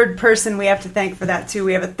got a third person we have to thank for that too.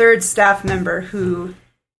 We have a third staff member who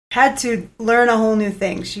had to learn a whole new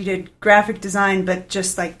thing. She did graphic design, but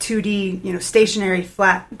just like 2D, stationary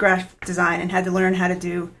flat graphic design, and had to learn how to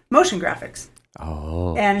do motion graphics.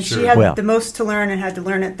 Oh, and she had the most to learn and had to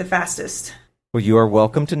learn it the fastest. Well, you are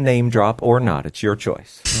welcome to name drop or not. It's your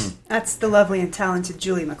choice. That's the lovely and talented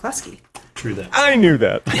Julie McCluskey. True that. I knew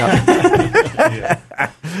that.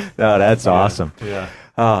 No, that's awesome. Yeah.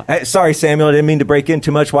 Hey, sorry, Samuel, I didn't mean to break in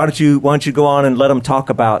too much. Why don't you go on and let them talk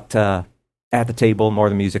about At the Table, more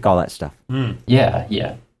of the music, all that stuff.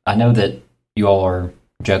 Yeah. I know that you all are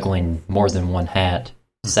juggling more than one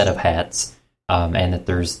set of hats, and that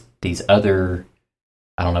there's these other,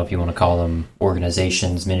 I don't know if you want to call them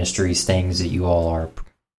organizations, ministries, things that you all are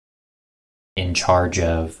in charge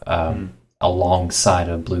of alongside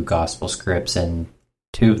of Blue Gospel Scripts, and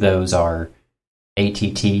two of those are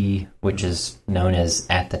ATT, which is known as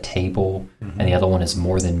At the Table, and the other one is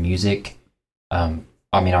More Than Music. Our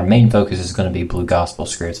main focus is going to be Blue Gospel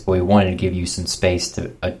Scripts, but we wanted to give you some space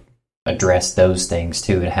to address those things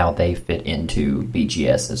too and how they fit into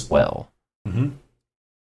BGS as well. Mm-hmm.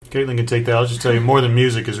 Caitlin can take that. I'll just tell you, More Than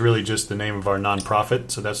Music is really just the name of our nonprofit,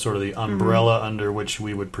 so that's sort of the umbrella under which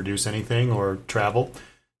we would produce anything or travel.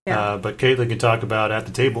 Yeah. But Caitlin can talk about At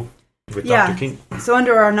the Table with Dr. King. So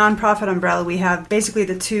under our nonprofit umbrella, we have basically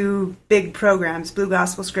the two big programs, Blue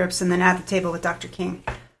Gospel Scripts and then At the Table with Dr. King.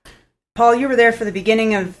 Paul, you were there for the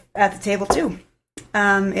beginning of At the Table too.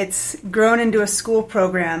 It's grown into a school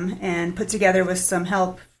program and put together with some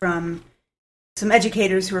help from some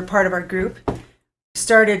educators who were part of our group.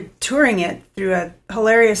 Started touring it through a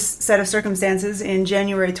hilarious set of circumstances in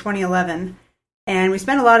January 2011. And we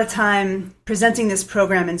spent a lot of time presenting this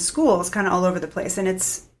program in schools kind of all over the place. And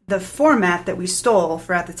it's the format that we stole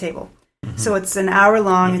for At the Table. Mm-hmm. So it's an hour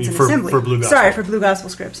long. It's an assembly. For Blue Gospel. Sorry, for Blue Gospel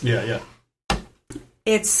Scripts. Yeah.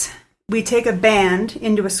 We take a band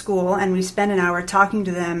into a school and we spend an hour talking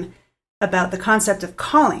to them about the concept of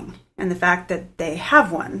calling and the fact that they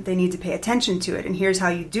have one. They need to pay attention to it. And here's how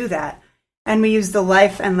you do that. And we use the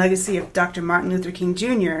life and legacy of Dr. Martin Luther King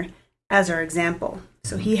Jr. as our example.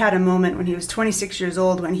 So he had a moment when he was 26 years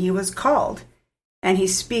old when he was called. And he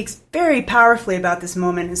speaks very powerfully about this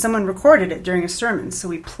moment. And someone recorded it during a sermon. So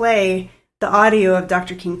we play the audio of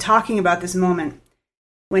Dr. King talking about this moment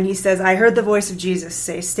when he says, I heard the voice of Jesus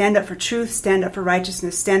say, stand up for truth, stand up for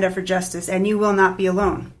righteousness, stand up for justice, and you will not be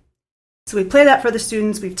alone. So we play that for the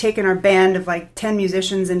students. We've taken our band of like 10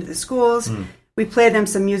 musicians into the schools. We play them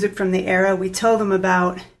some music from the era. We tell them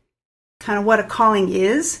about kind of what a calling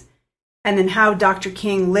is and then how Dr.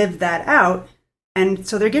 King lived that out. And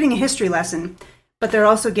so they're getting a history lesson, but they're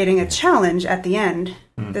also getting a challenge at the end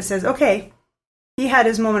that says, okay, he had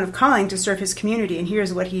his moment of calling to serve his community, and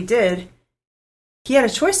here's what he did. He had a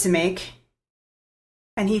choice to make,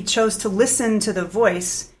 and he chose to listen to the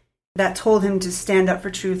voice that told him to stand up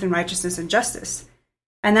for truth and righteousness and justice.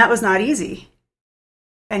 And that was not easy.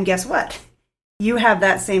 And guess what? You have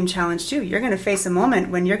that same challenge too. You're going to face a moment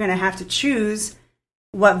when you're going to have to choose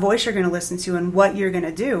what voice you're going to listen to and what you're going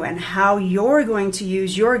to do and how you're going to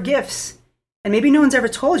use your gifts. And maybe no one's ever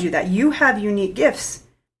told you that you have unique gifts.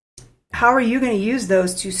 How are you going to use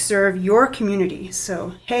those to serve your community?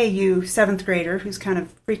 So, hey, you seventh grader who's kind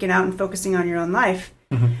of freaking out and focusing on your own life,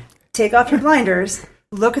 take off your blinders,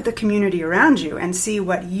 look at the community around you and see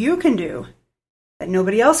what you can do that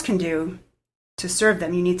nobody else can do to serve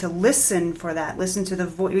them. You need to listen for that. Listen to the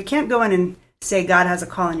voice. We can't go in and say God has a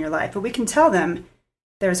call in your life, but we can tell them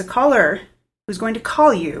there's a caller who's going to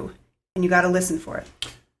call you, and you got to listen for it.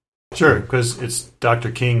 Sure, because it's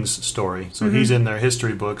Dr. King's story. So he's in their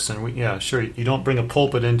history books, and you don't bring a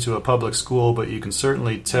pulpit into a public school, but you can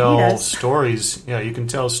certainly tell stories. Yeah, you can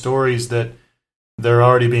tell stories that they're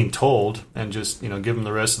already being told, and just give them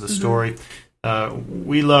the rest of the story.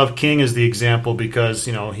 We love King as the example because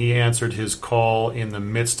he answered his call in the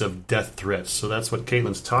midst of death threats. So that's what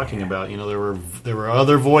Caitlin's talking about. There were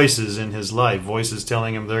other voices in his life, voices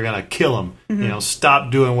telling him they're going to kill him.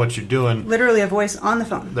 Stop doing what you're doing. Literally a voice on the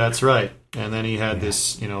phone. That's right. And then he had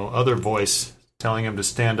this other voice telling him to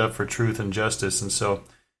stand up for truth and justice. And so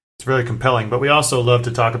it's very compelling. But we also love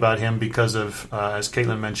to talk about him because of, as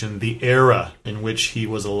Caitlin mentioned, the era in which he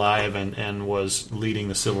was alive and was leading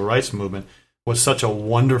the civil rights movement was such a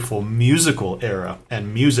wonderful musical era,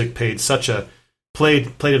 and music played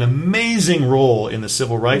an amazing role in the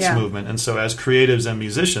civil rights movement. And so as creatives and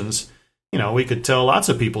musicians, we could tell lots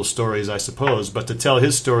of people's stories, I suppose, but to tell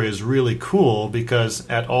his story is really cool because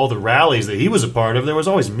at all the rallies that he was a part of, there was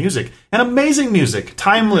always music, and amazing music,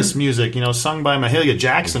 timeless music, sung by Mahalia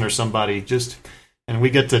Jackson or somebody, and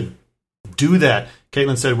we get to do that.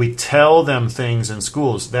 Caitlin said we tell them things in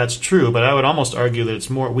schools. That's true, but I would almost argue that it's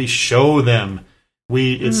more we show them.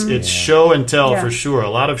 It's show and tell for sure. A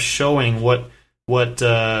lot of showing what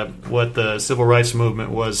the civil rights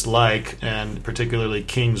movement was like, and particularly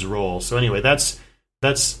King's role. So anyway, that's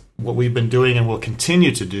what we've been doing and will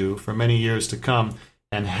continue to do for many years to come.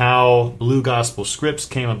 And how Blue Gospel Scripts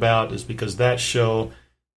came about is because that show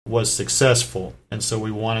was successful, and so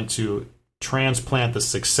we wanted to transplant the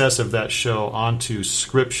success of that show onto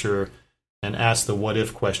Scripture and ask the what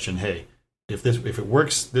if question. Hey, if it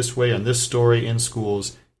works this way on this story in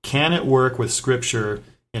schools, can it work with Scripture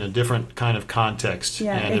in a different kind of context?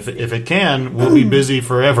 Yeah, and if it can, we'll be busy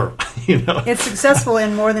forever. It's successful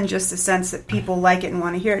in more than just the sense that people like it and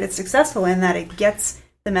want to hear it. It's successful in that it gets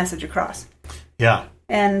the message across. Yeah.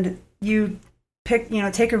 And you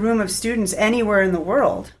take a room of students anywhere in the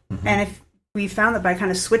world, and if we found that by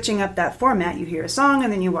kind of switching up that format, you hear a song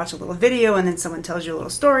and then you watch a little video and then someone tells you a little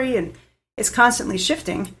story, and it's constantly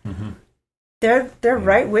shifting. They're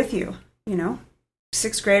right with you,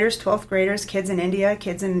 6th graders, 12th graders, kids in India,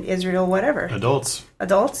 kids in Israel, whatever. Adults.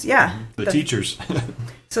 Adults, yeah. The teachers.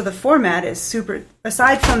 So the format is super,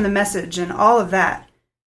 aside from the message and all of that,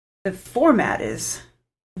 the format is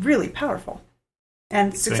really powerful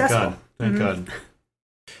and successful. Thank God.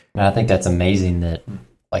 And I think that's amazing that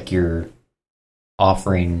like you're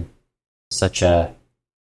offering such a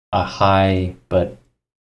high but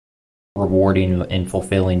rewarding and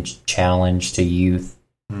fulfilling challenge to youth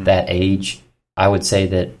that age. I would say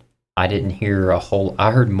that I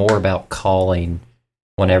heard more about calling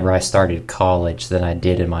whenever I started college than I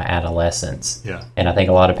did in my adolescence. Yeah. And I think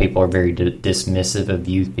a lot of people are very dismissive of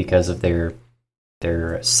youth because of their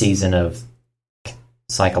season of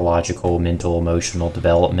psychological, mental, emotional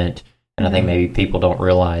development. And I think maybe people don't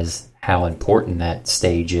realize how important that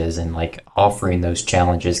stage is, and like offering those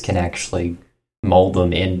challenges can actually mold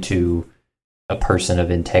them into a person of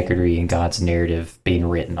integrity and God's narrative being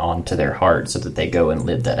written onto their heart so that they go and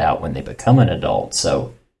live that out when they become an adult.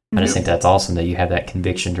 So I just think that's awesome that you have that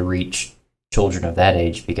conviction to reach children of that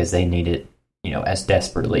age, because they need it, as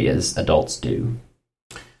desperately as adults do.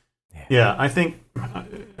 Yeah, I think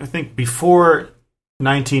before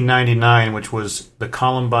 1999, which was the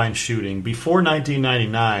Columbine shooting, before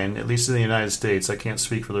 1999, at least in the United States, I can't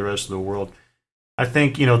speak for the rest of the world, I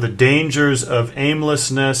think, the dangers of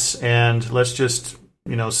aimlessness and let's just,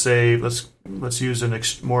 say, let's use a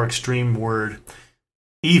more extreme word,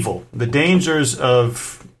 evil. The dangers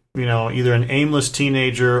of, either an aimless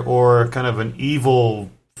teenager or kind of an evil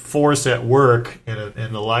force at work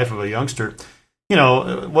in the life of a youngster.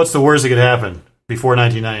 What's the worst that could happen before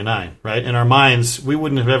 1999, right? In our minds, we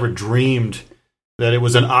wouldn't have ever dreamed that it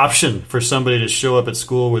was an option for somebody to show up at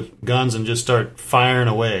school with guns and just start firing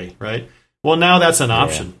away, right? Well, now that's an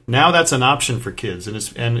option. Yeah. Now that's an option for kids, and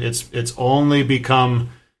it's only become,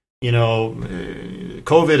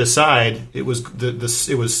 COVID aside, it was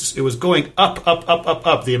it was going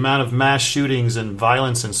up the amount of mass shootings and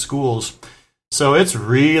violence in schools. So it's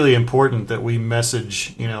really important that we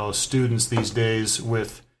message, students these days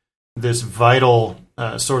with this vital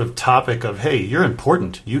sort of topic of, hey, you're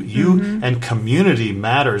important. You and community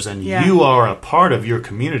matters, and you are a part of your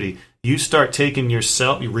community. You start taking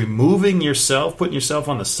yourself, removing yourself, putting yourself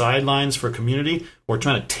on the sidelines for community, or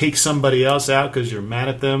trying to take somebody else out because you're mad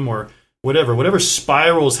at them, or whatever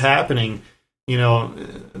spiral's happening.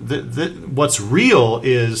 What's real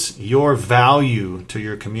is your value to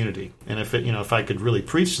your community. And if I could really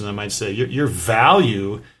preach to them, I'd say your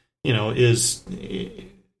value, is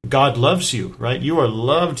God loves you, right? You are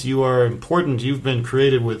loved. You are important. You've been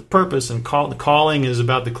created with purpose, and calling is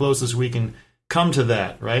about the closest we can come to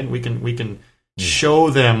that, right? We can show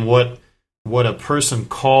them what a person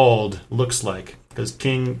called looks like, because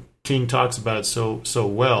King talks about it so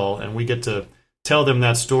well, and we get to tell them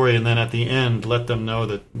that story, and then at the end let them know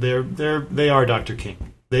that they are Dr.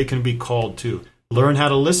 King. They can be called too. Learn how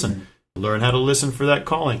to listen. Learn how to listen for that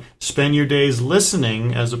calling. Spend your days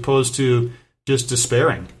listening as opposed to just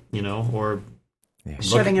despairing, or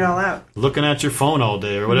shutting it all out, looking at your phone all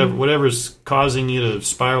day, or whatever's causing you to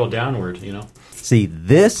spiral downward. See,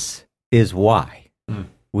 this is why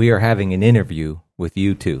we are having an interview with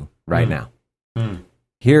you two right now.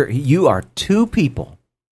 Here, you are two people.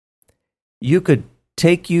 You could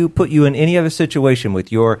put you in any other situation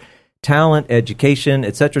with your talent, education,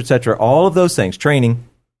 et cetera, all of those things, training.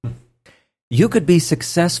 You could be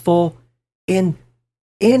successful in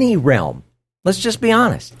any realm. Let's just be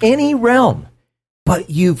honest, any realm. But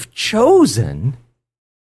you've chosen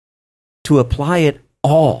to apply it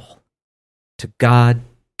all to God,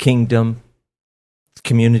 kingdom,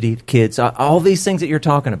 community, kids, all these things that you're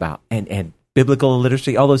talking about, and biblical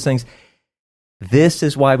literacy, all those things. This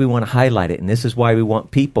is why we want to highlight it, and this is why we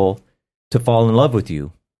want people to fall in love with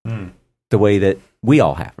you the way that we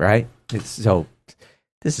all have, right? So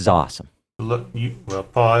this is awesome. Look,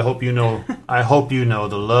 Paul, I hope you know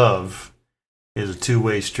the love is a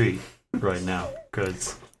two-way street right now,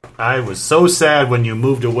 because I was so sad when you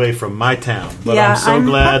moved away from my town, but I'm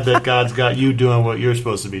glad that God's got you doing what you're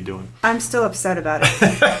supposed to be doing. I'm still upset about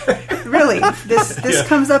it. Really, this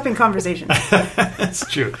comes up in conversation. That's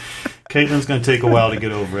true. Caitlin's going to take a while to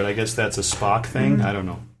get over it. I guess that's a Spock thing. I don't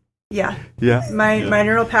know. Yeah. My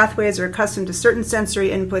neural pathways are accustomed to certain sensory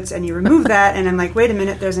inputs, and you remove that, and I'm like, wait a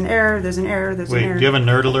minute, there's an error. Wait, do you have a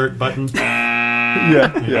nerd alert button?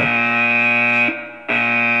 Yeah.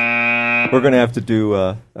 We're going to have to do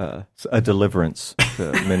a deliverance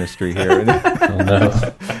ministry here. And,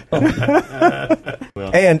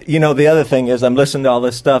 the other thing is, I'm listening to all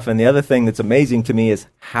this stuff, and the other thing that's amazing to me is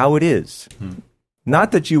how it is.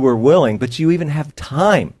 Not that you were willing, but you even have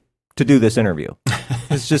time to do this interview.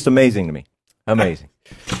 It's just amazing to me. Amazing.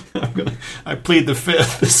 I plead the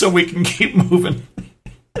fifth so we can keep moving.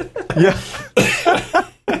 Yeah.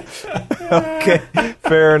 Okay.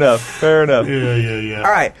 Fair enough. Yeah.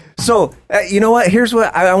 All right. So, you know what? Here's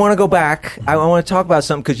what I want to go back. I want to talk about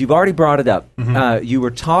something because you've already brought it up. You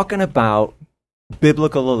were talking about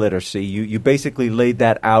biblical illiteracy. You basically laid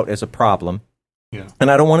that out as a problem. Yeah.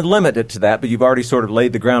 And I don't want to limit it to that, but you've already sort of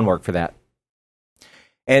laid the groundwork for that.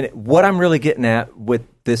 And what I'm really getting at with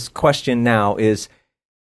this question now is,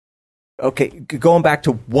 okay, going back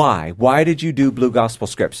to why. Why did you do Blue Gospel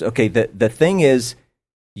Scripts? Okay, the thing is,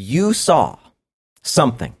 you saw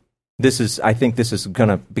something. I think this is going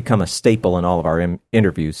to become a staple in all of our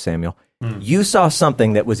interviews, Samuel. You saw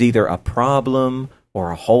something that was either a problem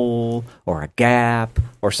or a hole or a gap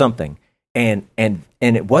or something. And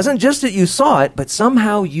it wasn't just that you saw it, but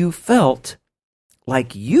somehow you felt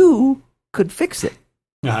like you could fix it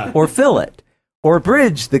or fill it or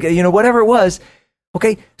bridge whatever it was.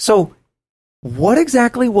 Okay, so what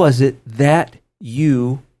exactly was it that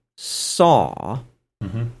you saw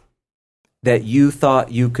that you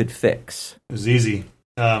thought you could fix? It was easy.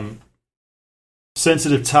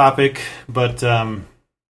 Sensitive topic, but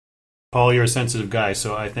Paul, you're a sensitive guy,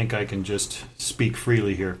 so I think I can just speak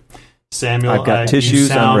freely here. Samuel, I've got tissues, you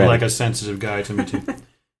sound I'm ready. like a sensitive guy to me too.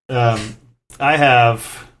 I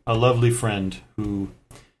have a lovely friend who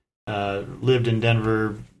lived in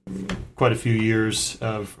Denver quite a few years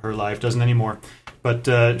of her life, doesn't anymore, but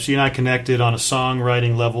she and I connected on a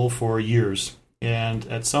songwriting level for years. And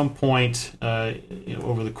at some point,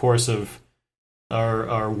 over the course of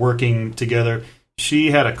our working together,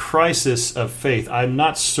 she had a crisis of faith. I'm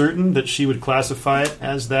not certain that she would classify it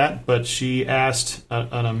as that, but she asked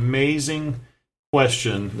an amazing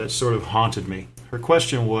question that sort of haunted me. Her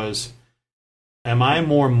question was, am I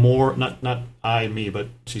not I, me, but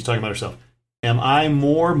she's talking about herself. Am I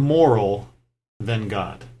more moral than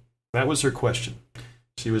God? That was her question.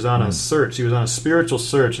 She was on a search. She was on a spiritual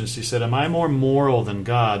search, and she said, am I more moral than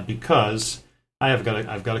God because I've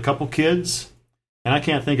got a couple kids, and I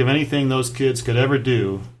can't think of anything those kids could ever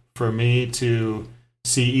do for me to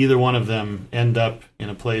see either one of them end up in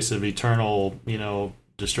a place of eternal,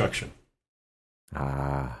 destruction.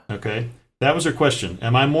 Okay? That was her question.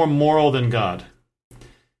 Am I more moral than God?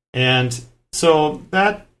 And so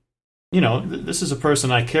that, this is a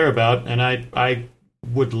person I care about, and I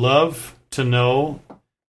would love to know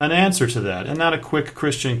an answer to that, and not a quick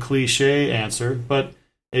Christian cliche answer, but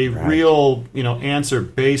a real, answer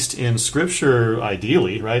based in Scripture,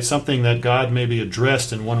 ideally, right? Something that God maybe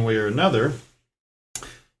addressed in one way or another.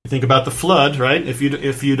 You think about the flood, right? If you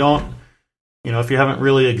don't, if you haven't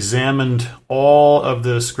really examined all of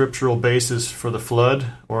the scriptural basis for the flood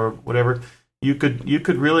or whatever, you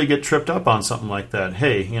could really get tripped up on something like that.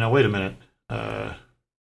 Hey, wait a minute.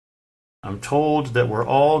 I'm told that we're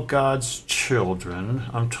all God's children.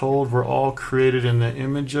 I'm told we're all created in the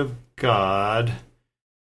image of God.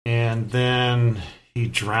 And then he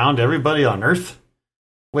drowned everybody on earth?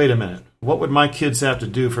 Wait a minute. What would my kids have to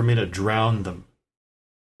do for me to drown them?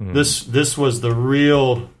 This was the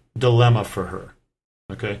real dilemma for her.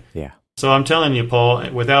 Okay? Yeah. So I'm telling you,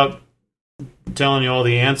 Paul, without telling you all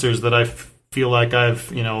the answers that I feel like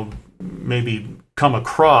I've, maybe come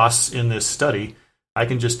across in this study, I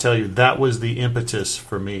can just tell you that was the impetus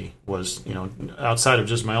for me, was, outside of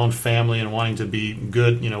just my own family and wanting to be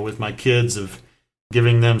good, with my kids, of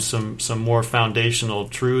giving them some more foundational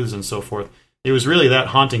truths and so forth. It was really that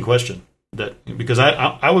haunting question, because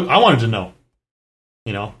I wanted to know,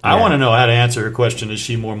 I want to know how to answer her question, is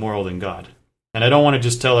she more moral than God? And I don't want to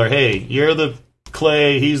just tell her, hey, you're the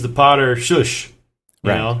clay, he's the potter, shush.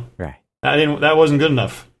 Right. That wasn't good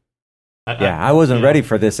enough. I wasn't ready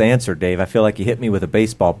for this answer, Dave. I feel like you hit me with a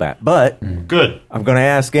baseball bat, but good. I'm going to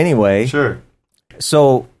ask anyway. Sure.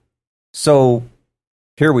 So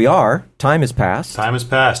here we are. Time has passed. Time has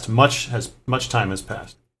passed. Much time has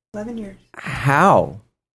passed. 11 years. How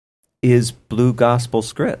is Blue Gospel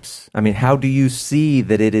Scripts? I mean, how do you see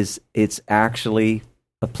that it's actually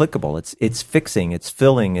applicable? It's fixing, it's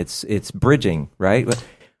filling, it's bridging, right?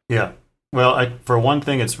 Yeah. Well, for one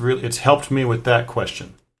thing, it's helped me with that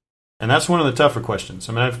question. And that's one of the tougher questions.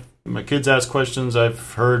 I mean, my kids ask questions,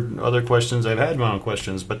 I've heard other questions, I've had my own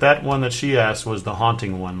questions, but that one that she asked was the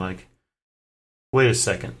haunting one. Like, wait a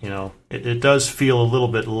second, it does feel a little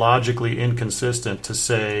bit logically inconsistent to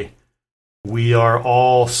say we are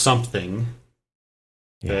all something,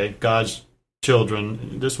 okay, God's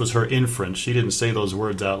children. This was her inference. She didn't say those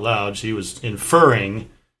words out loud. She was inferring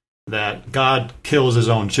that God kills his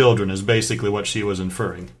own children, is basically what she was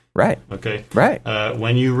inferring. Right. Okay. Right.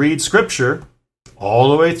 When you read Scripture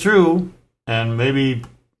all the way through, and maybe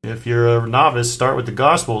if you're a novice, start with the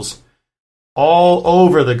Gospels. All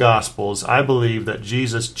over the Gospels, I believe that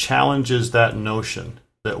Jesus challenges that notion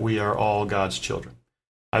that we are all God's children.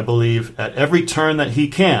 I believe at every turn that he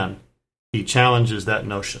can, he challenges that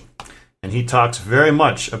notion. And he talks very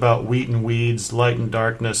much about wheat and weeds, light and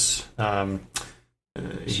darkness.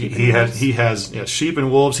 He has sheep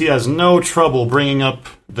and wolves. He has no trouble bringing up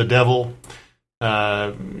the devil,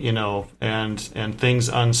 and things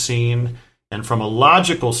unseen. And from a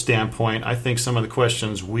logical standpoint, I think some of the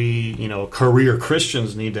questions we, career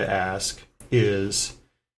Christians need to ask is,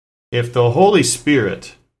 if the Holy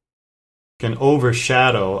Spirit can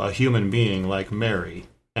overshadow a human being like Mary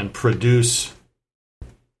and produce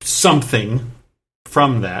something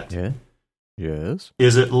from that, yes,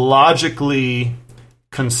 is it logically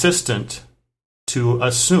consistent to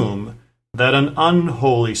assume that an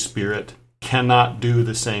unholy spirit cannot do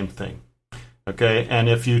the same thing? Okay, and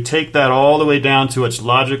if you take that all the way down to its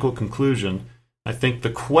logical conclusion, I think the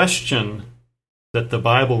question that the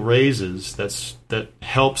Bible raises that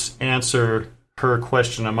helps answer her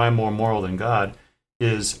question, am I more moral than God,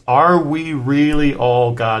 is, are we really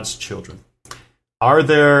all God's children? Are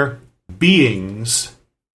there beings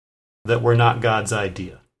that were not God's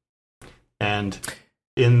idea? And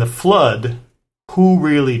in the flood, who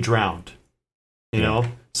really drowned?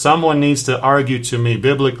 Someone needs to argue to me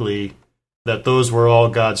biblically that those were all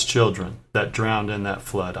God's children that drowned in that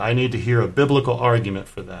flood. I need to hear a biblical argument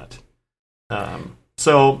for that.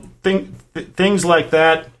 So things like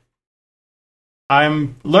that,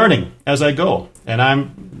 I'm learning as I go. And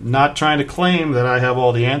I'm not trying to claim that I have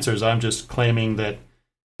all the answers. I'm just claiming that,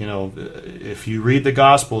 if you read the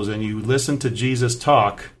Gospels and you listen to Jesus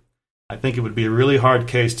talk, I think it would be a really hard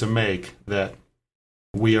case to make that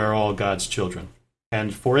we are all God's children.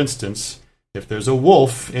 And for instance, if there's a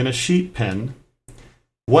wolf in a sheep pen,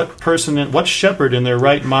 what shepherd in their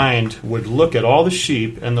right mind would look at all the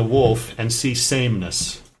sheep and the wolf and see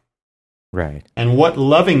sameness? Right. And what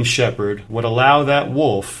loving shepherd would allow that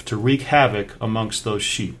wolf to wreak havoc amongst those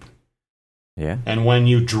sheep? Yeah. And when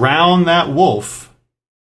you drown that wolf,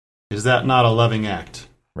 is that not a loving act?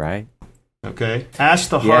 Right. Okay? Ask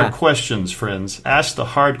the hard questions, friends. Ask the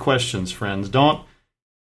hard questions, friends. Don't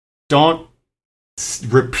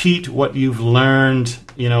repeat what you've learned,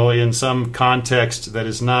 in some context that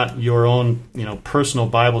is not your own, personal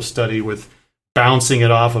Bible study, with bouncing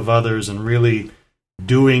it off of others and really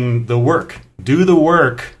doing the work. Do the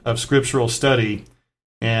work of scriptural study,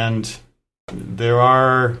 and there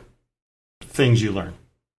are things you learn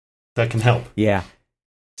that can help. Yeah.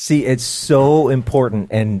 See, it's so important,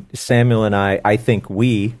 and Samuel and I think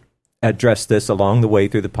we addressed this along the way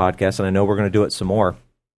through the podcast, and I know we're going to do it some more.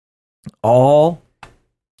 I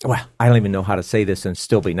don't even know how to say this and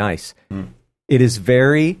still be nice. It is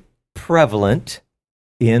very prevalent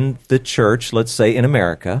in the church, let's say in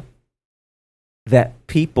America, that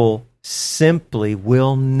people simply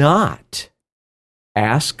will not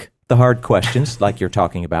ask the hard questions like you're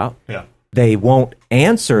talking about. Yeah. They won't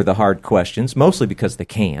answer the hard questions, mostly because they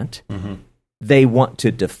can't. Mm-hmm. They want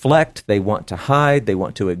to deflect, they want to hide, they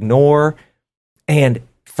want to ignore. And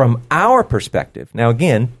from our perspective, now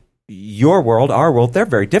again, your world, our world, they're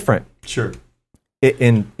very different. Sure.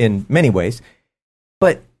 In many ways.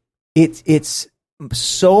 But it's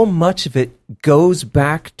so much of it goes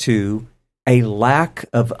back to a lack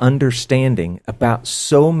of understanding about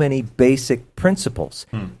so many basic principles.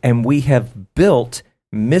 And we have built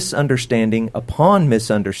misunderstanding upon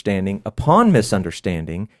misunderstanding upon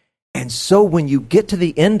misunderstanding. And so when you get to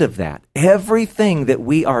the end of that, everything that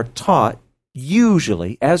we are taught,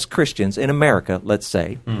 usually as Christians in America, let's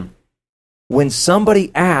say, when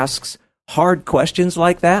somebody asks hard questions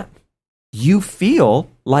like that, you feel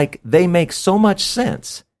like they make so much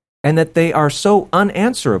sense and that they are so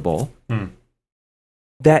unanswerable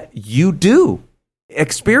that you do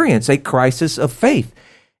experience a crisis of faith.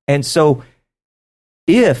 And so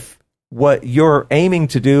if what you're aiming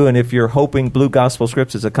to do, and if you're hoping Blue Gospel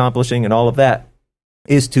Scripts is accomplishing and all of that,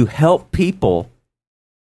 is to help people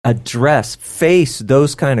face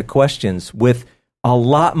those kind of questions with a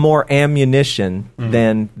lot more ammunition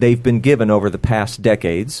than they've been given over the past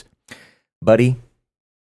decades, buddy,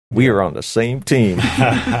 we are on the same team.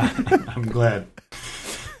 I'm glad.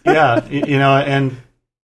 Yeah, and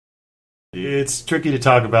it's tricky to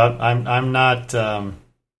talk about. I'm not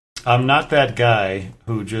that guy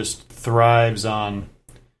who just thrives on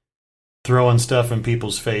throwing stuff in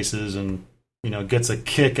people's faces and gets a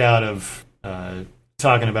kick out of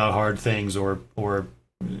talking about hard things or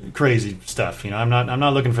crazy stuff. I'm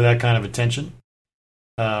not looking for that kind of attention.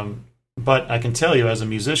 But I can tell you, as a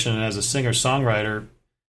musician and as a singer-songwriter,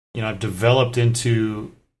 I've developed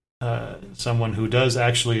into someone who does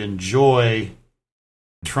actually enjoy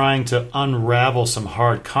trying to unravel some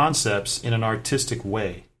hard concepts in an artistic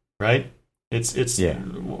way, right? It's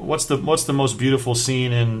what's the most beautiful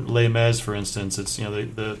scene in Les Mis, for instance? It's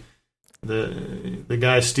the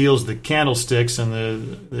guy steals the candlesticks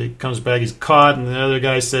and he comes back, he's caught, and the other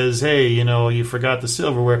guy says, "Hey, you forgot the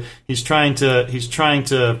silverware." He's trying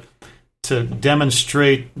to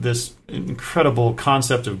demonstrate this incredible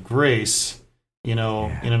concept of grace, in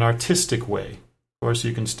an artistic way. Of course,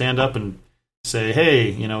 you can stand up and say,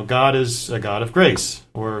 "Hey, God is a God of grace,"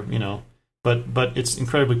 or but it's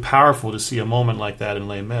incredibly powerful to see a moment like that in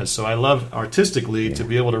Les Mis. So I love artistically to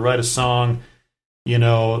be able to write a song,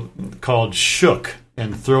 called Shook,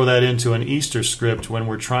 and throw that into an Easter script when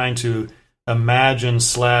we're trying to imagine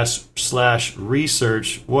 /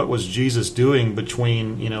 research what was Jesus doing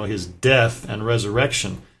between, his death and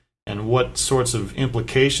resurrection, and what sorts of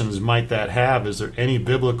implications might that have. Is there any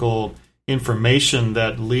biblical information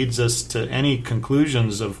that leads us to any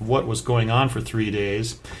conclusions of what was going on for 3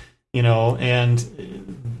 days? And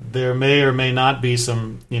there may or may not be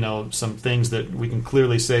some things that we can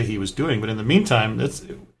clearly say he was doing. But in the meantime,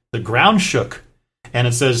 the ground shook. And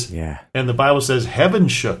it says, and the Bible says heaven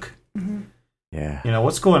shook. Mm-hmm. Yeah.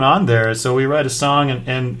 What's going on there? So we write a song,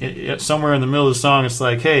 and somewhere in the middle of the song, it's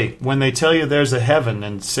like, hey, when they tell you there's a heaven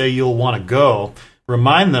and say you'll want to go,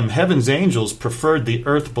 remind them heaven's angels preferred the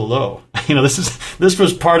earth below. This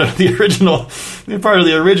was part of the original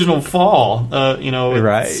fall.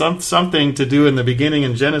 Right. Something to do in the beginning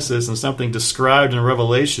in Genesis and something described in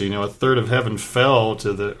Revelation. A third of heaven fell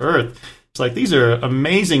to the earth. It's like these are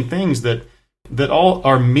amazing things that all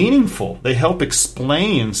are meaningful. They help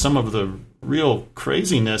explain some of the real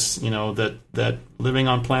craziness, that living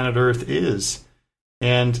on planet Earth is.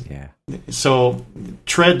 And so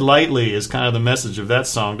tread lightly is kind of the message of that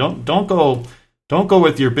song. Don't go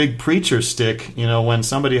with your big preacher stick, when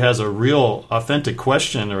somebody has a real authentic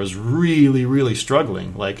question or is really, really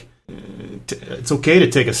struggling. Like, it's okay to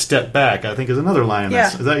take a step back, I think is another line in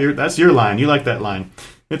this. That's your line. You like that line.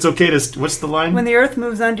 It's okay to, what's the line? When the earth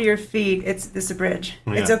moves under your feet, it's a bridge.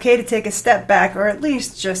 Yeah. It's okay to take a step back, or at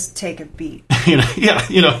least just take a beat. Let's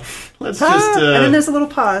just... and then there's a little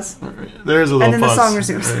pause. There's a little pause. And then the song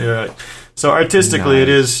resumes. You're right. So artistically,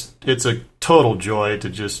 it's a total joy to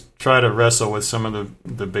just try to wrestle with some of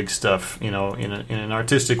the big stuff, in an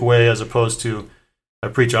artistic way, as opposed to a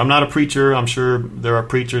preacher. I'm not a preacher. I'm sure there are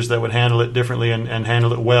preachers that would handle it differently and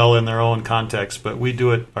handle it well in their own context, but we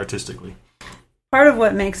do it artistically. Part of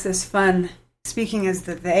what makes this fun, speaking as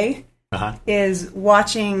the they, is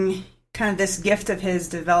watching kind of this gift of his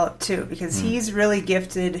develop too, because he's really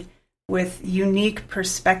gifted with unique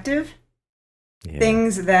perspective,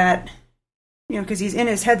 things that, because he's in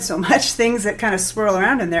his head so much, things that kind of swirl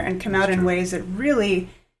around in there and come out in ways that really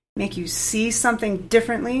make you see something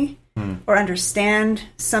differently or understand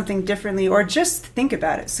something differently or just think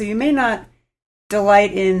about it. So you may not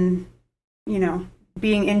delight in,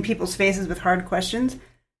 being in people's faces with hard questions,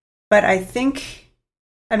 but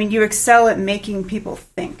you excel at making people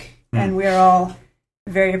think, and we're all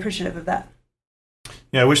very appreciative of that.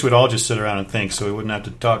 Yeah, I wish we'd all just sit around and think so we wouldn't have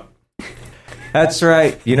to talk. That's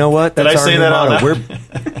right. You know what? That's Did I say that out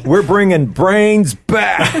loud? We're bringing brains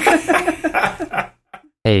back.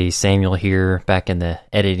 Hey, Samuel here, back in the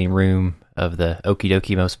editing room of the Okie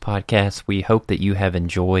Dokie Most podcast. We hope that you have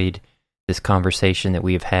enjoyed this conversation that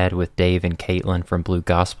we have had with Dave and Caitlin from Blue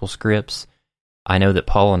Gospel Scripts. I know that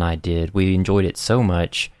Paul and I did. We enjoyed it so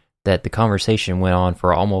much that the conversation went on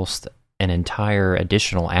for almost an entire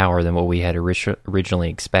additional hour than what we had originally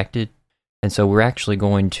expected. And so we're actually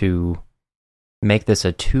going to make this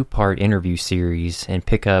a 2-part interview series and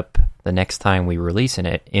pick up the next time we release an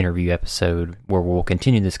interview episode where we'll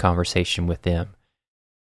continue this conversation with them.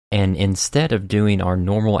 And instead of doing our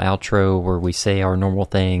normal outro where we say our normal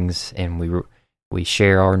things and we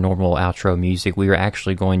share our normal outro music, we are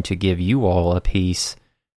actually going to give you all a piece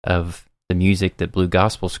of the music that Blue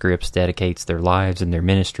Gospel Scripts dedicates their lives and their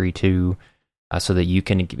ministry to, so that you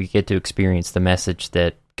can get to experience the message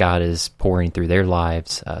that God is pouring through their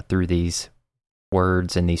lives through these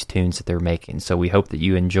words and these tunes that they're making. So we hope that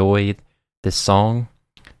you enjoy this song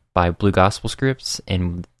by Blue Gospel Scripts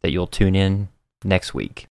and that you'll tune in next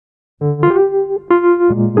week.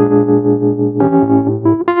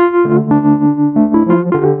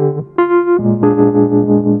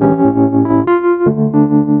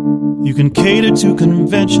 You can cater to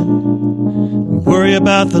convention, worry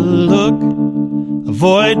about the look,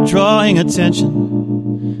 avoid drawing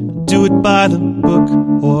attention, do it by the book,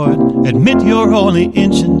 or admit you're only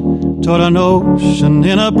inching toward an ocean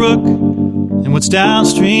in a brook, and what's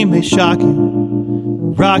downstream may shock you,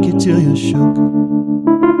 rock you till you're shook.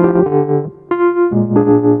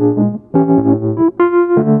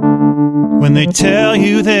 When they tell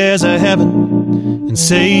you there's a heaven and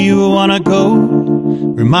say you wanna go,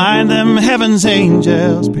 remind them heaven's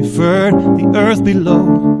angels preferred the earth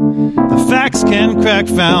below. The facts can crack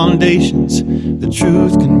foundations, the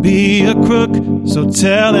truth can be a crook, so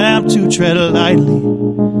tell them to tread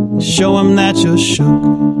lightly, show them that you're shook.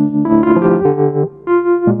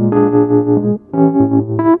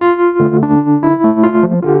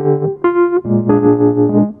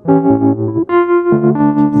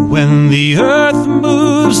 When the earth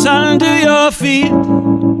moves under your feet,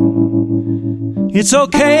 it's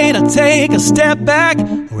okay to take a step back,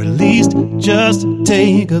 or at least just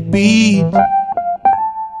take a beat.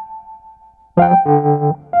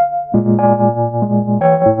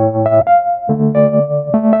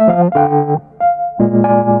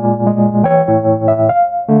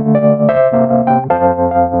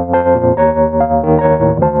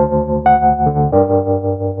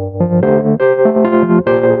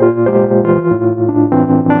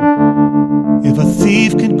 If a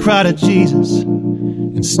thief can cry to Jesus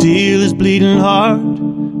and steal his bleeding heart,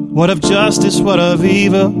 what of justice, what of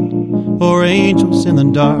evil, or angels in the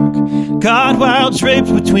dark? God, while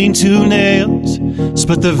draped between two nails,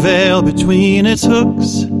 split the veil between its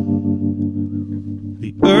hooks.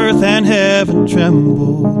 The earth and heaven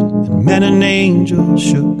trembled, and men and angels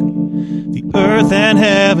shook. The earth and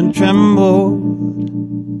heaven trembled,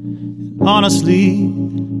 and honestly,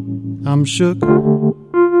 I'm shook.